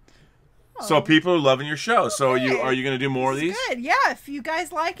premise. Oh. So people are loving your show. Okay. So are you going to do more of these? Good. Yeah, if you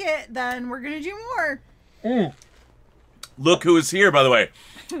guys like it, then we're going to do more. Look who is here, by the way.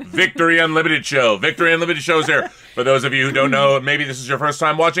 Victory Unlimited Show. Victory Unlimited Show is here. For those of you who don't know, maybe this is your first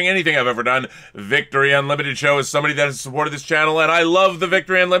time watching anything I've ever done. Victory Unlimited Show is somebody that has supported this channel, and I love the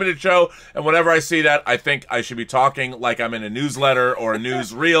Victory Unlimited Show. And whenever I see that, I think I should be talking like I'm in a newsletter or a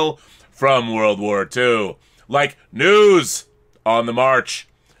newsreel from World War II. Like, news on the march.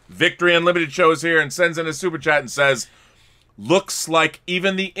 Victory Unlimited Show is here and sends in a super chat and says, looks like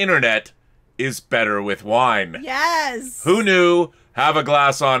even the internet is better with wine. Yes. Who knew? Have a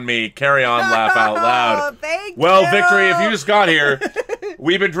glass on me. Carry on, laugh out loud. Thank well, you. Victory, if you just got here,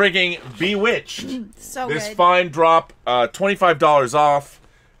 we've been drinking Bewitched. So this good. fine drop, $25 off.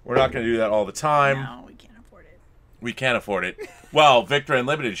 We're not going to do that all the time. No, we can't afford it. We can't afford it. Well, Victory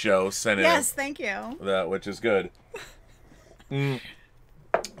Unlimited Show sent it. Yes, thank you. That, which is good.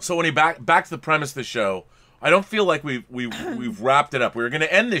 So when you back to the premise of the show, I don't feel like we've wrapped it up. We were going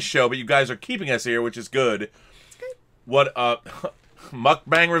to end this show, but you guys are keeping us here, which is good. What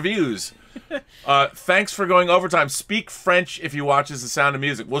mukbang reviews. Thanks for going overtime. Speak French if you watch as The Sound of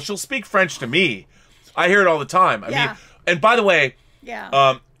Music. Well, she'll speak French to me. I hear it all the time. I mean, and by the way,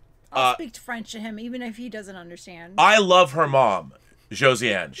 I'll speak French to him even if he doesn't understand. I love her mom,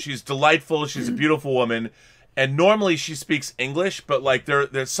 Josiane. She's delightful. She's a beautiful woman. And normally she speaks English, but like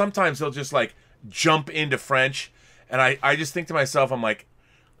there's sometimes they'll just like jump into French, and I just think to myself, I'm like,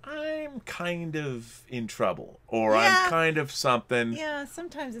 I'm kind of in trouble, or I'm kind of something. Yeah,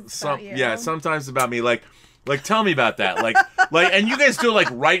 sometimes it's about you. Yeah, sometimes it's about me. Like tell me about that. Like, and you guys do it like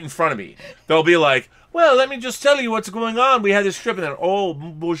right in front of me. They'll be like, well, let me just tell you what's going on. We had this trip, and then, oh,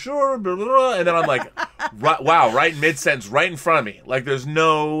 bonjour, blah, blah, blah. And then I'm like, Wow, right mid-sentence, right in front of me. Like, there's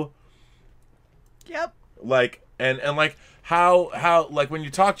no... Yep. Like, and like, how, like, when you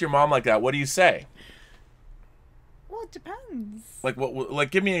talk to your mom like that, what do you say? Well, it depends. Like, what,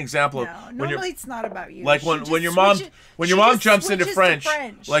 like, give me an example of... when normally it's not about you. Like, when your mom jumps into French,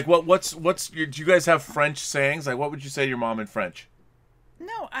 like, what's do you guys have French sayings? Like, what would you say to your mom in French?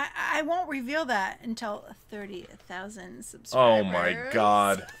 No, I won't reveal that until 30,000 subscribers. Oh, my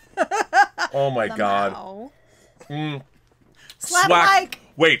God. Oh, my God. Slap like.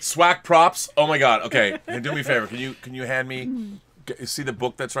 Wait, swag props? Oh, my God. Okay, do me a favor. Can you hand me... See the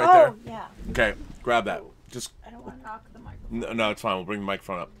book that's right there? Oh, yeah. Okay, grab that. Just... I don't want to knock the microphone. No, it's fine. We'll bring the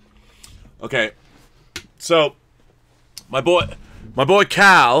microphone up. Okay. So, my boy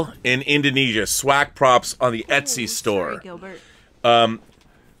Cal in Indonesia, swag props on the Etsy store. Sorry, Gilbert.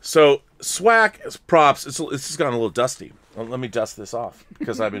 So, swag props, it's just gotten a little dusty. Let me dust this off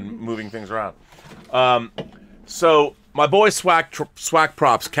because I've been moving things around. So, my boy swag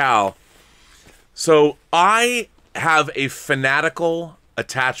props, Cal. So, I have a fanatical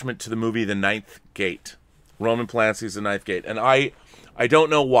attachment to the movie The Ninth Gate. Roman Polanski's The Ninth Gate. And I don't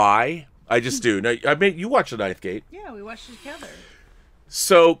know why. I just do. Now, I mean, you watched The Ninth Gate. Yeah, we watched it together.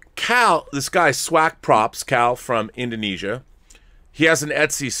 So, Cal, this guy, swag props, Cal from Indonesia, he has an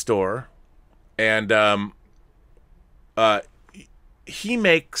Etsy store, and he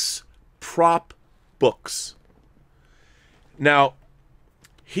makes prop books. Now,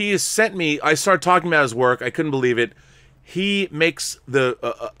 he has sent me, I started talking about his work, I couldn't believe it. He makes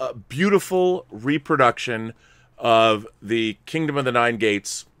a beautiful reproduction of the Kingdom of the Nine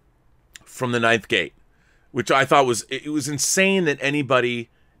Gates from the Ninth Gate, which I thought was insane that anybody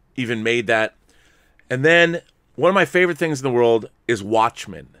even made that. And then one of my favorite things in the world is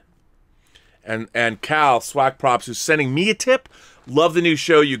Watchmen. And Cal, swag props, who's sending me a tip. Love the new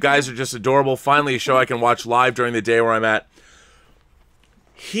show. You guys are just adorable. Finally, a show I can watch live during the day where I'm at.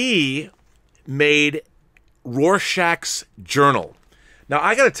 He made Rorschach's journal. Now,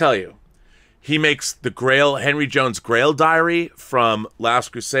 I got to tell you, he makes the Grail, Henry Jones' Grail Diary from Last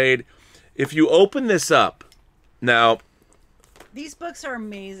Crusade. If you open this up, now... These books are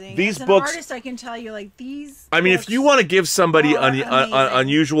amazing. These As books, an artist, I can tell you, like, these I mean, if you want to give somebody an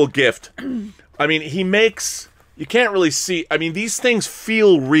unusual gift, I mean, he makes... You can't really see... I mean, these things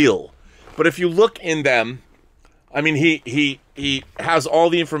feel real. But if you look in them, I mean, he has all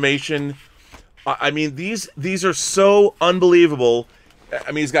the information. I mean, these are so unbelievable.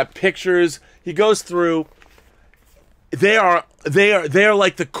 I mean, he's got pictures. He goes through... They are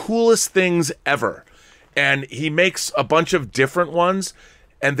like the coolest things ever. And he makes a bunch of different ones,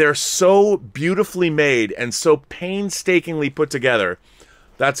 and they're so beautifully made and so painstakingly put together.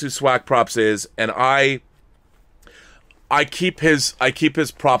 That's who Swag Props is, and I keep his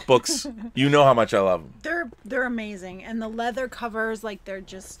prop books. You know how much I love them. They're amazing, and the leather covers, like, they're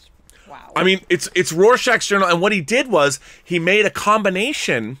just wow. I mean, it's Rorschach's journal, and what he did was he made a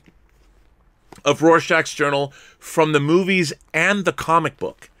combination of Rorschach's journal from the movies and the comic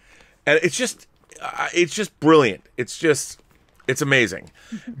book, and it's just brilliant. It's amazing.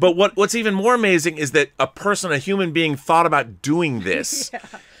 But what's even more amazing is that a human being thought about doing this yeah.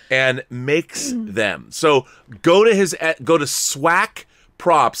 and makes them. So go to Swak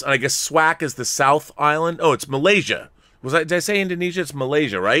Props, and I guess Swak is the South Island. Oh, it's Malaysia. Did I say Indonesia? It's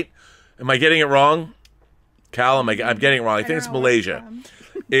Malaysia, right? Am I getting it wrong? Cal, I'm getting it wrong. I think it's Malaysia.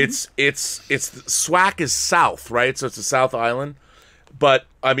 It's Swak is south, right? So it's a South Island. But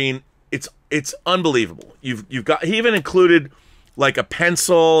I mean, it's unbelievable. You've got, he even included like a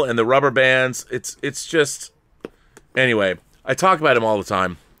pencil and the rubber bands. It's just, anyway, I talk about him all the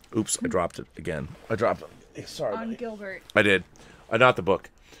time. Oops, I dropped it again. I dropped it. Sorry. On Gilbert. I did. Not the book.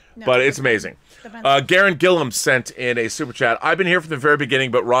 No, but it's amazing. Garen Gillum sent in a super chat. I've been here from the very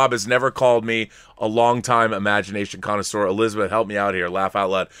beginning, but Rob has never called me a long-time imagination connoisseur. Elizabeth, help me out here. Laugh out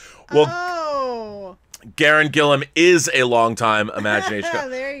loud. Well, Garen Gillum is a long-time imagination connoisseur.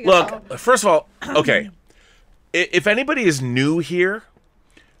 There you go. Look, first of all, okay, if anybody is new here,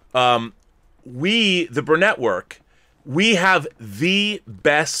 we, the Burnett Work, we have the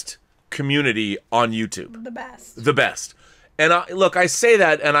best community on YouTube. The best. The best. And look, I say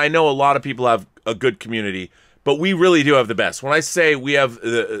that, and I know a lot of people have a good community, but we really do have the best. When I say we have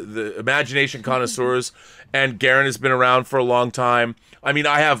the imagination connoisseurs, and Garen has been around for a long time, I mean,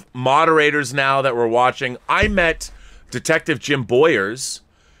 I have moderators now that we're watching. I met Detective Jim Boyers.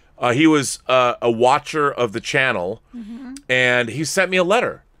 He was a watcher of the channel, and he sent me a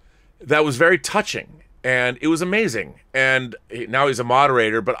letter that was very touching, and it was amazing. And now he's a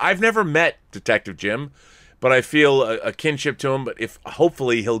moderator, but I've never met Detective Jim. but I feel a kinship to him. But if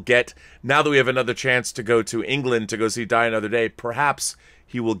hopefully he'll get, now that we have another chance to go to England to go see Die Another Day, perhaps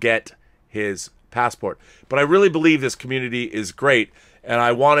he will get his passport. But I really believe this community is great, and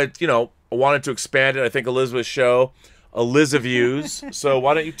I wanted, I wanted to expand it. I think Elizabeth's show, Elizaviews. So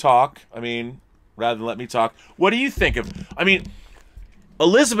why don't you talk? I mean, rather than let me talk, what do you think of? I mean,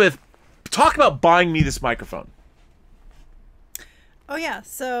 Elizabeth, talk about buying me this microphone. Oh, yeah.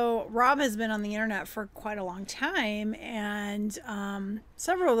 So Rob has been on the internet for quite a long time, and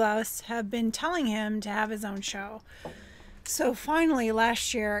several of us have been telling him to have his own show. So finally,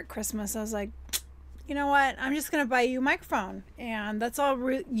 last year at Christmas, I was like, you know what? I'm just going to buy you a microphone. And that's all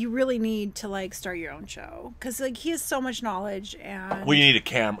you really need to, like, start your own show. Because, like, he has so much knowledge. And Well, you need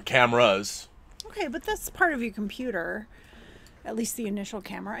cameras. Okay, but that's part of your computer. At least the initial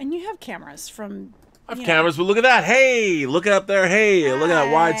camera. And you have cameras from... I have cameras, but look at that. Hey, look it up there. Hey, look at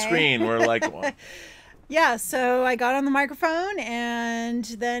that widescreen. We're like... Well, yeah, so I got on the microphone, and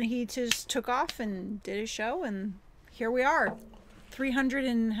then he just took off and did his show, and here we are. 300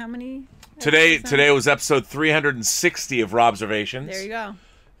 and how many? Today was episode 360 of Robservations. There you go.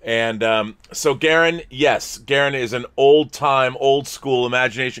 And so Garen, yes, Garen is an old-time, old-school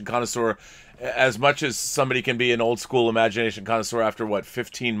imagination connoisseur, as much as somebody can be an old-school imagination connoisseur after, what,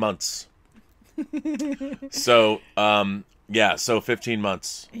 15 months? So, yeah, so 15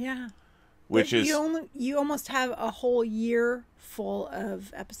 months. Yeah. Which is... You almost have a whole year full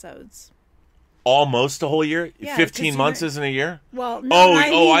of episodes. Almost a whole year? Yeah, 15 months isn't a year? Well, no,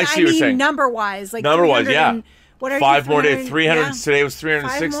 I see what you're saying. Number-wise. Like number-wise, yeah. What are 5 more days. 300. Yeah. Today was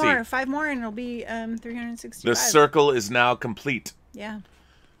 360. Five more, and it'll be 365. The circle is now complete. Yeah.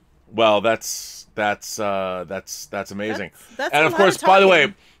 Well, that's amazing. That's and of course, by the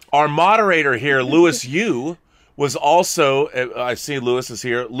way, our moderator here, Lewis Yu, was also, I see Lewis is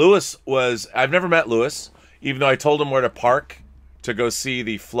here. I've never met Lewis, even though I told him where to park to go see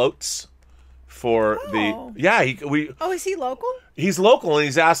the floats for is he local? He's local, and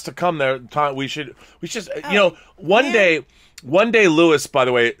he's asked to come there. We should one day, Lewis, by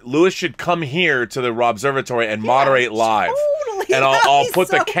the way, Lewis should come here to the Robservatory and moderate live. Totally. And I'll put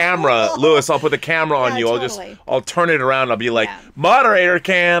the camera, cool. Lewis, I'll put the camera on you. Totally. I'll turn it around. I'll be like, moderator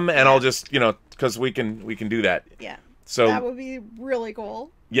cam, and I'll just, because we can do that. Yeah. So that would be really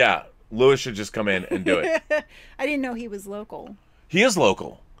cool. Yeah. Lewis should just come in and do it. I didn't know he was local. He is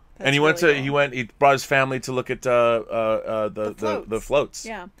local. That's and he brought his family to look at the floats.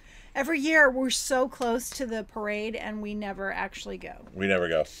 Yeah. Every year we're so close to the parade, and we never actually go. We never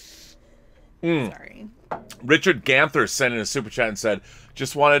go. Sorry. Richard Ganther sent in a super chat and said,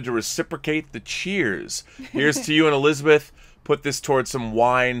 just wanted to reciprocate the cheers. Here's to you and Elizabeth. Put this towards some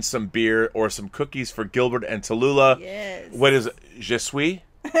wine, some beer, or some cookies for Gilbert and Tallulah. Yes. What is it? Je suis?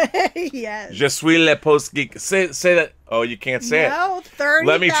 Yes. Je suis le Post-Geek. Say that. Oh, you can't say it. 30.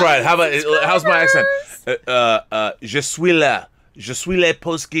 Let me try it. How's my accent? Je suis le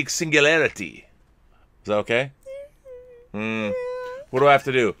Post-Geek singularity. Is that okay? What do I have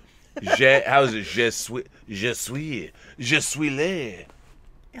to do? How is it? Je suis le.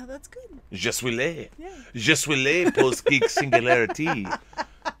 Yeah, that's good. Je suis le. Yeah. Je suis le Post-Geek singularity.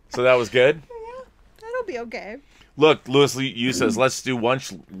 So that was good? Yeah, that'll be okay. Look, Lewis Yu says, let's do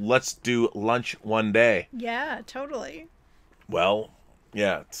lunch one day. Yeah, totally. Well,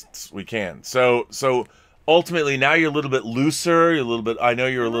 yeah, we can. So ultimately, now you're a little bit looser. You're a little bit. I know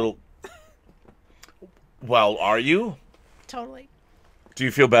you're a little. Well, are you? Totally. Do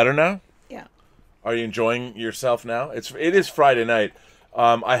you feel better now? Yeah. Are you enjoying yourself now? It is Friday night.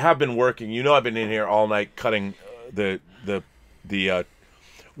 I have been working. I've been in here all night cutting the.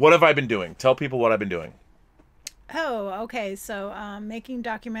 What have I been doing? Tell people what I've been doing. Oh, okay. So, making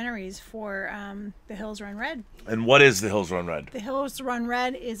documentaries for The Hills Run Red. And what is The Hills Run Red? The Hills Run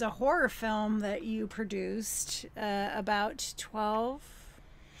Red is a horror film that you produced about 12?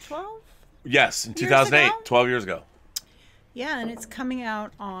 Yes, in 2008, 12 years ago. Yeah, and it's coming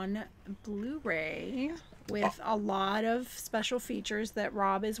out on Blu-ray with a lot of special features that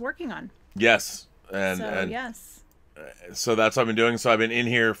Rob is working on. Yes. Yes. So that's what I've been doing. So I've been in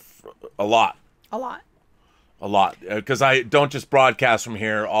here a lot. A lot. Because I don't just broadcast from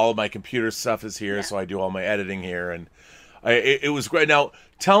here. All of my computer stuff is here, so I do all my editing here, and it was great. Now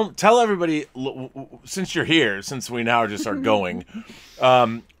tell everybody, since you're here, since we now just are going,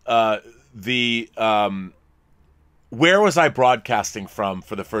 where was I broadcasting from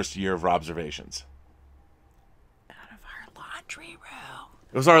for the first year of Robservations? Out of our laundry room.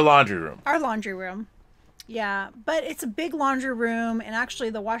 It was our laundry room. Our laundry room. Yeah, but it's a big laundry room, and actually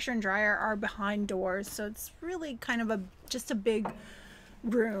the washer and dryer are behind doors, so it's really kind of just a big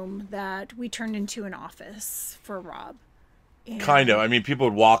room that we turned into an office for Rob. And Kind of. I mean, people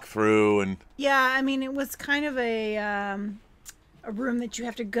would walk through and... yeah, I mean, it was kind of a room that you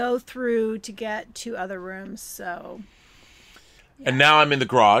have to go through to get to other rooms. So, yeah. And now I'm in the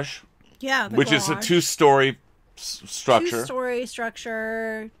garage. Yeah, the which garage. is a two-story structure. Two-story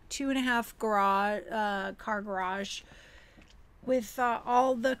structure, 2.5 garage, car garage, with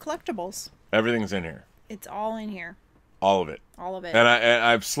all the collectibles. Everything's in here. It's all in here. All of it. All of it. And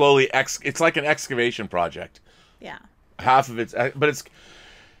I've slowly it's like an excavation project. Yeah. Half of it's, but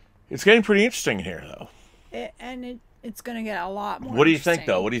it's getting pretty interesting here, though. It's going to get a lot more. What do you think,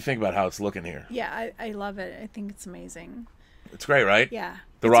 though? What do you think about how it's looking here? Yeah, I love it. I think it's amazing. It's great, right? Yeah.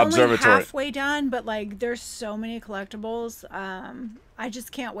 The It's Rob only Observatory. halfway done, but like there's so many collectibles. I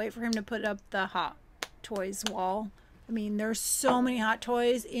just can't wait for him to put up the Hot Toys wall. I mean, there's so many Hot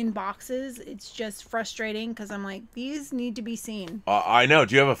Toys in boxes. It's just frustrating because I'm like, these need to be seen. I know.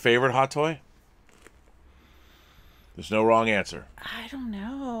 Do you have a favorite hot toy? There's no wrong answer. I don't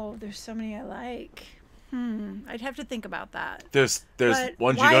know. There's so many I like. I'd have to think about that. There's But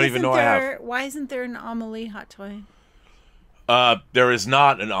ones you why don't even isn't know I have. Why isn't there an Amelie Hot Toy? There is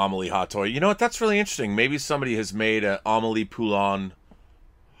not an Amelie hot toy. You know what? That's really interesting. Maybe somebody has made an Amelie Poulain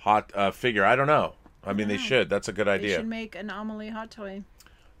hot figure. I don't know. I mean, they should. That's a good They idea. should make an Amelie Hot Toy.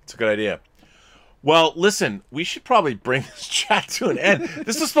 It's a good idea. Well, listen, we should probably bring this chat to an end.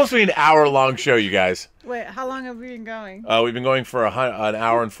 This was supposed to be an hour-long show, you guys. Wait, how long have we been going? We've been going for an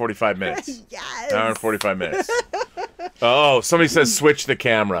hour and 45 minutes. Yes. An hour and 45 minutes. Oh, somebody says switch the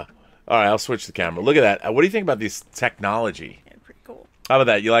camera. All right, I'll switch the camera. Look at that. What do you think about this technology? Yeah, pretty cool. How about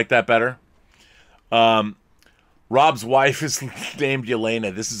that? You like that better? Rob's wife is named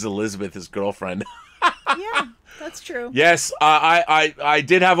Yelena. This is Elizabeth, his girlfriend. Yeah, that's true. Yes, I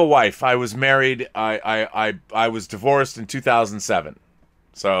did have a wife. I was married. I was divorced in 2007.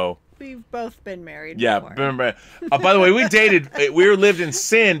 So We've both been married. yeah. before. Remember, by the way, we dated. We were lived in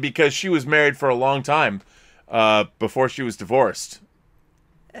sin because she was married for a long time before she was divorced.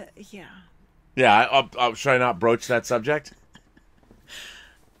 Yeah. Yeah. Should I not broach that subject?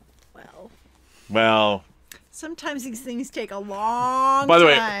 Well. Sometimes these things take a long time. By the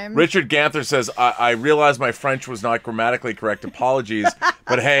way, Richard Ganther says, I realize my French was not grammatically correct. Apologies.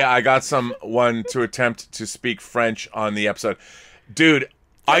 But hey, I got someone to attempt to speak French on the episode. Dude,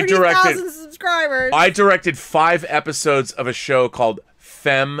 30,000 subscribers. I directed 5 episodes of a show called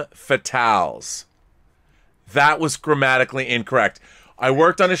Femme Fatales. That was grammatically incorrect. I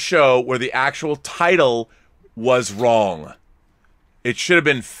worked on a show where the actual title was wrong. It should have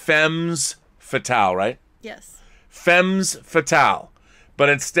been Femmes Fatale, right? Yes. Femmes Fatale. But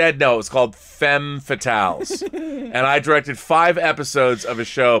instead, no, it was called Femme Fatales. And I directed 5 episodes of a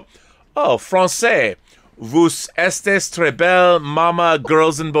show. Oh, Français. Vous estes très belle, mama,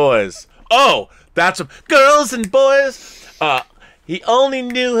 girls and boys. Oh, that's a... Girls and boys. He only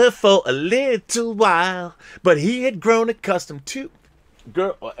knew her for a little while, but he had grown accustomed to...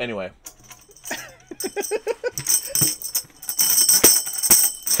 Girl... Well, anyway.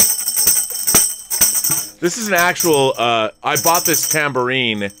 This is an actual, I bought this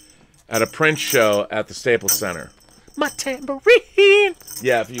tambourine at a Prince show at the Staples Center. My tambourine!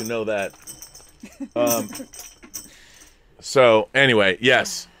 Yeah, if you know that. So, anyway,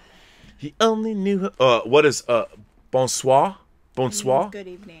 yes. He only knew, what is, bonsoir? Bonsoir? Good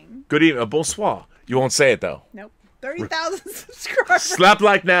evening. Good evening, bonsoir. You won't say it, though. Nope. 30,000 subscribers. Slap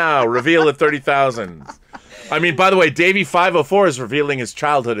like now, reveal at 30,000. I mean, by the way, Davey504 is revealing his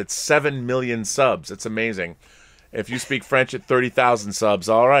childhood at 7 million subs. It's amazing. If you speak French at 30,000 subs,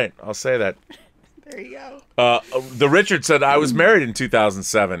 all right, I'll say that. There you go. The Richard said I was married in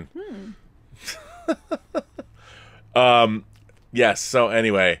 2007. Yes, so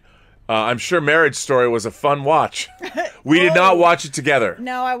anyway, I'm sure Marriage Story was a fun watch. We did not watch it together.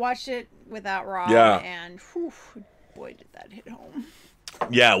 No, I watched it without Rob, Yeah. and whew, boy, did that hit home.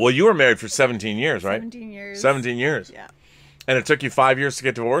 Yeah, well, you were married for 17 years, right? 17 years. 17 years. Yeah. And it took you 5 years to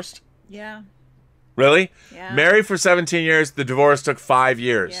get divorced? Yeah. Really? Yeah. Married for 17 years, the divorce took 5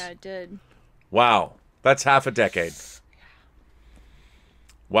 years. Yeah, it did. Wow. That's half a decade.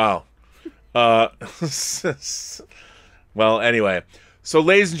 Wow. Well, anyway. So,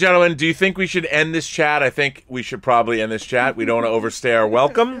 ladies and gentlemen, do you think we should end this chat? I think we should probably end this chat. We don't want to overstay our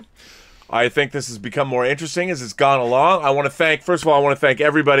welcome. I think this has become more interesting as it's gone along. I want to thank, first of all, I want to thank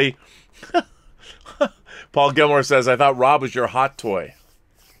everybody. Paul Gilmore says, I thought Rob was your hot toy.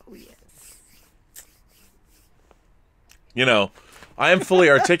 Oh, yes. You know, I am fully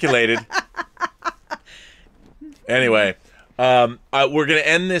articulated. Anyway, we're going to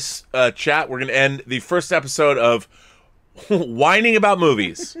end this chat. We're going to end the first episode of Whining about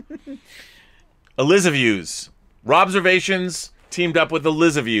movies. Elizaviews. Robservations teamed up with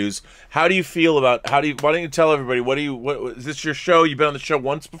Elizaviews. How do you feel about, why don't you tell everybody, what is this your show? You've been on the show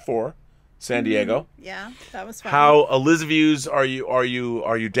once before, San Diego. Yeah, that was fun. How Elizaviews, are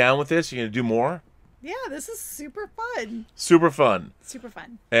you down with this? You going to do more? Yeah, this is super fun. Super fun. Super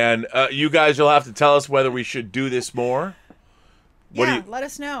fun. And you guys will have to tell us whether we should do this more. Let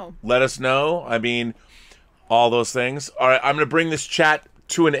us know. Let us know. I mean, all those things. All right, I'm going to bring this chat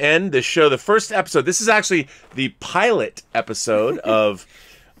to an end. This show, the first episode, this is actually the pilot episode of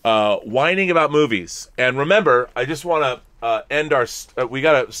Whining About Movies. And remember, I just want to end our... we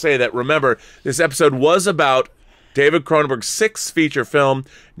got to say that, remember, this episode was about David Cronenberg's sixth feature film,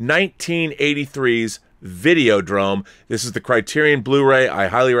 1983's Videodrome. This is the Criterion Blu-ray. I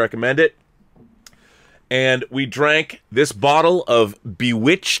highly recommend it. And we drank this bottle of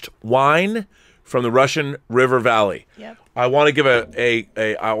bewitched wine from the Russian River Valley. Yep. I want to give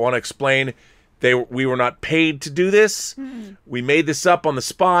I want to explain, we were not paid to do this. We made this up on the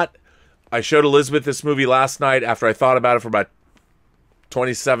spot. I showed Elizabeth this movie last night after I thought about it for about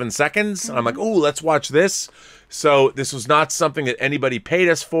 27 seconds. And I'm like, ooh, let's watch this. So this was not something that anybody paid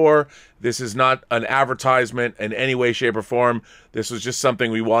us for. This is not an advertisement in any way, shape, or form. This was just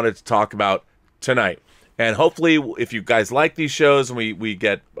something we wanted to talk about tonight. And hopefully, if you guys like these shows and we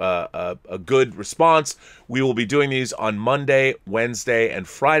get a good response, we will be doing these on Monday, Wednesday, and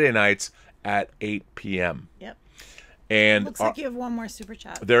Friday nights at 8 p.m. Yep. And looks like you have one more super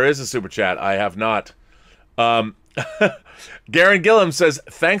chat. There is a super chat. I have not. Garen Gillum says,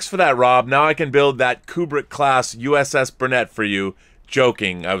 thanks for that, Rob. Now I can build that Kubrick-class USS Burnett for you.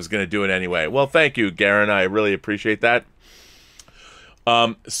 Joking. I was going to do it anyway. Well, thank you, Garen. I really appreciate that.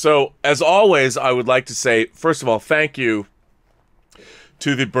 So, as always, I would like to say, first of all, thank you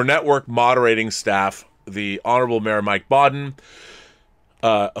to the Burnettwork moderating staff, the Honorable Mayor Mike Bodden,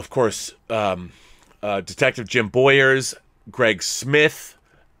 of course, Detective Jim Boyers, Greg Smith,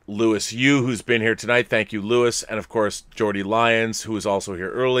 Lewis Yu, who's been here tonight. Thank you, Lewis. And, of course, Jordy Lyons, who was also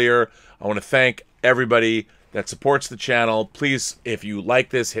here earlier. I want to thank everybody that supports the channel. Please, if you like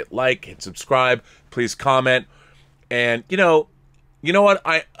this, hit like, hit subscribe. Please comment. And, you know what?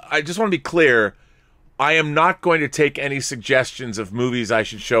 I just want to be clear. I am not going to take any suggestions of movies I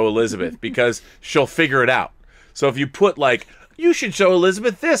should show Elizabeth because she'll figure it out. So if you put, like, you should show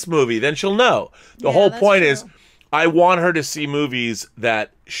Elizabeth this movie, then she'll know. The whole point is I want her to see movies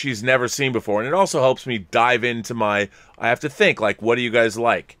that she's never seen before. And it also helps me dive into I have to think, like, what do you guys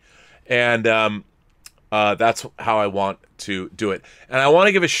like? And that's how I want to do it. And I want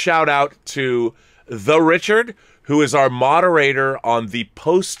to give a shout out to The Richard, who is our moderator on the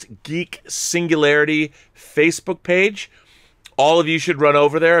Post-Geek Singularity Facebook page. All of you should run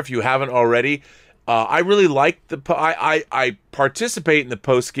over there if you haven't already. I really like I participate in the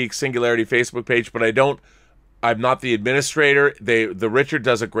Post-Geek Singularity Facebook page, but I'm not the administrator. The Richard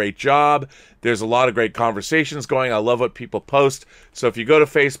does a great job. There's a lot of great conversations going. I love what people post. So if you go to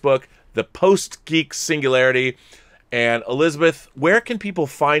Facebook, the Post-Geek Singularity, and Elizabeth, where can people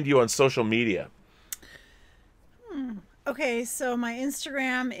find you on social media? Okay, so my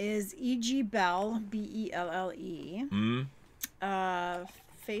Instagram is egbell, B-E-L-L-E.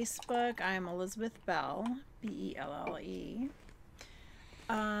 Facebook, I'm Elizabeth Bell, B-E-L-L-E.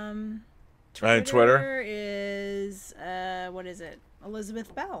 Twitter is, what is it?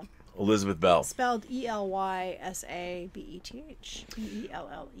 Elizabeth Bell. Elizabeth Bell. Spelled E-L-Y-S-A-B-E-T-H.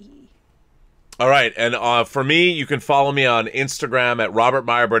 B-E-L-L-E. All right, and for me, you can follow me on Instagram at Robert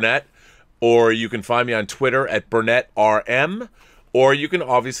Meyer Burnett, or you can find me on Twitter at BurnettRM, or you can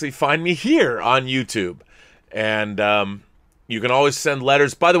obviously find me here on YouTube. And you can always send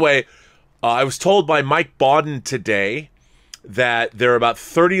letters. By the way, I was told by Mike Bodden today that there are about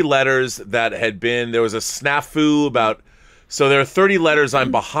 30 letters that had been, there was a snafu about, so there are 30 letters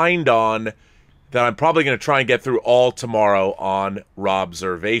I'm behind on that I'm probably going to try and get through all tomorrow on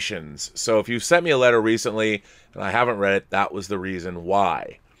Robservations. So if you've sent me a letter recently and I haven't read it, that was the reason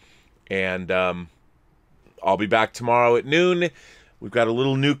why. And I'll be back tomorrow at noon. We've got a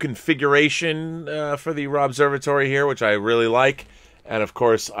little new configuration for the Robservatory here, which I really like. And, of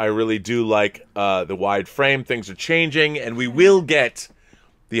course, I really do like the wide frame. Things are changing, and we will get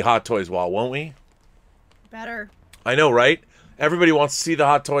the Hot Toys wall, won't we? Better. I know, right? Everybody wants to see the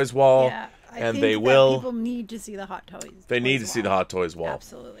Hot Toys wall, yeah, and they will. People need to see the Hot Toys. They need to see the Hot Toys wall.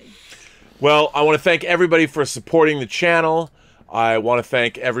 Absolutely. Well, I want to thank everybody for supporting the channel. I want to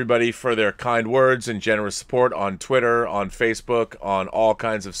thank everybody for their kind words and generous support on Twitter, on Facebook, on all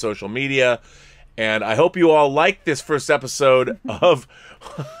kinds of social media. And I hope you all liked this first episode of...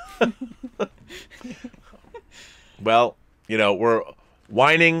 Well, you know, we're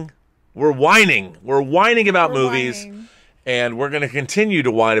whining about movies, and we're going to continue to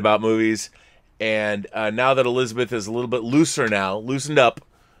whine about movies. And now that Elizabeth is a little bit loosened up,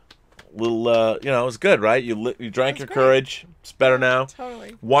 little, you know, it's good, right? You drank your courage. It's better now.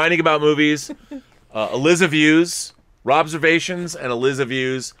 Totally. Whining about movies. Eliza Views, Robservations, and Eliza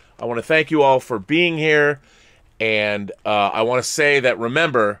Views. I want to thank you all for being here. And I want to say that,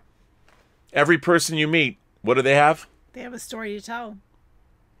 remember, every person you meet, what do they have? They have a story to tell.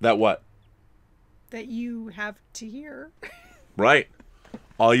 That what? That you have to hear. Right.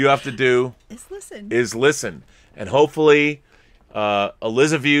 All you have to do is listen. And hopefully,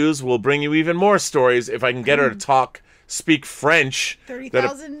 Eliza Views will bring you even more stories if I can get her to speak French.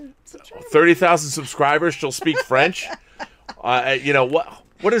 30,000 subscribers. 30,000 subscribers, she'll speak French. You know,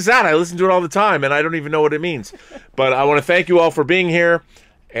 what is that? I listen to it all the time, and I don't even know what it means. But I want to thank you all for being here.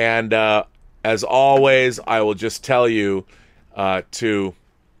 And as always, I will just tell you to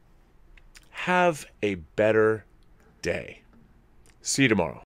have a better day. See you tomorrow.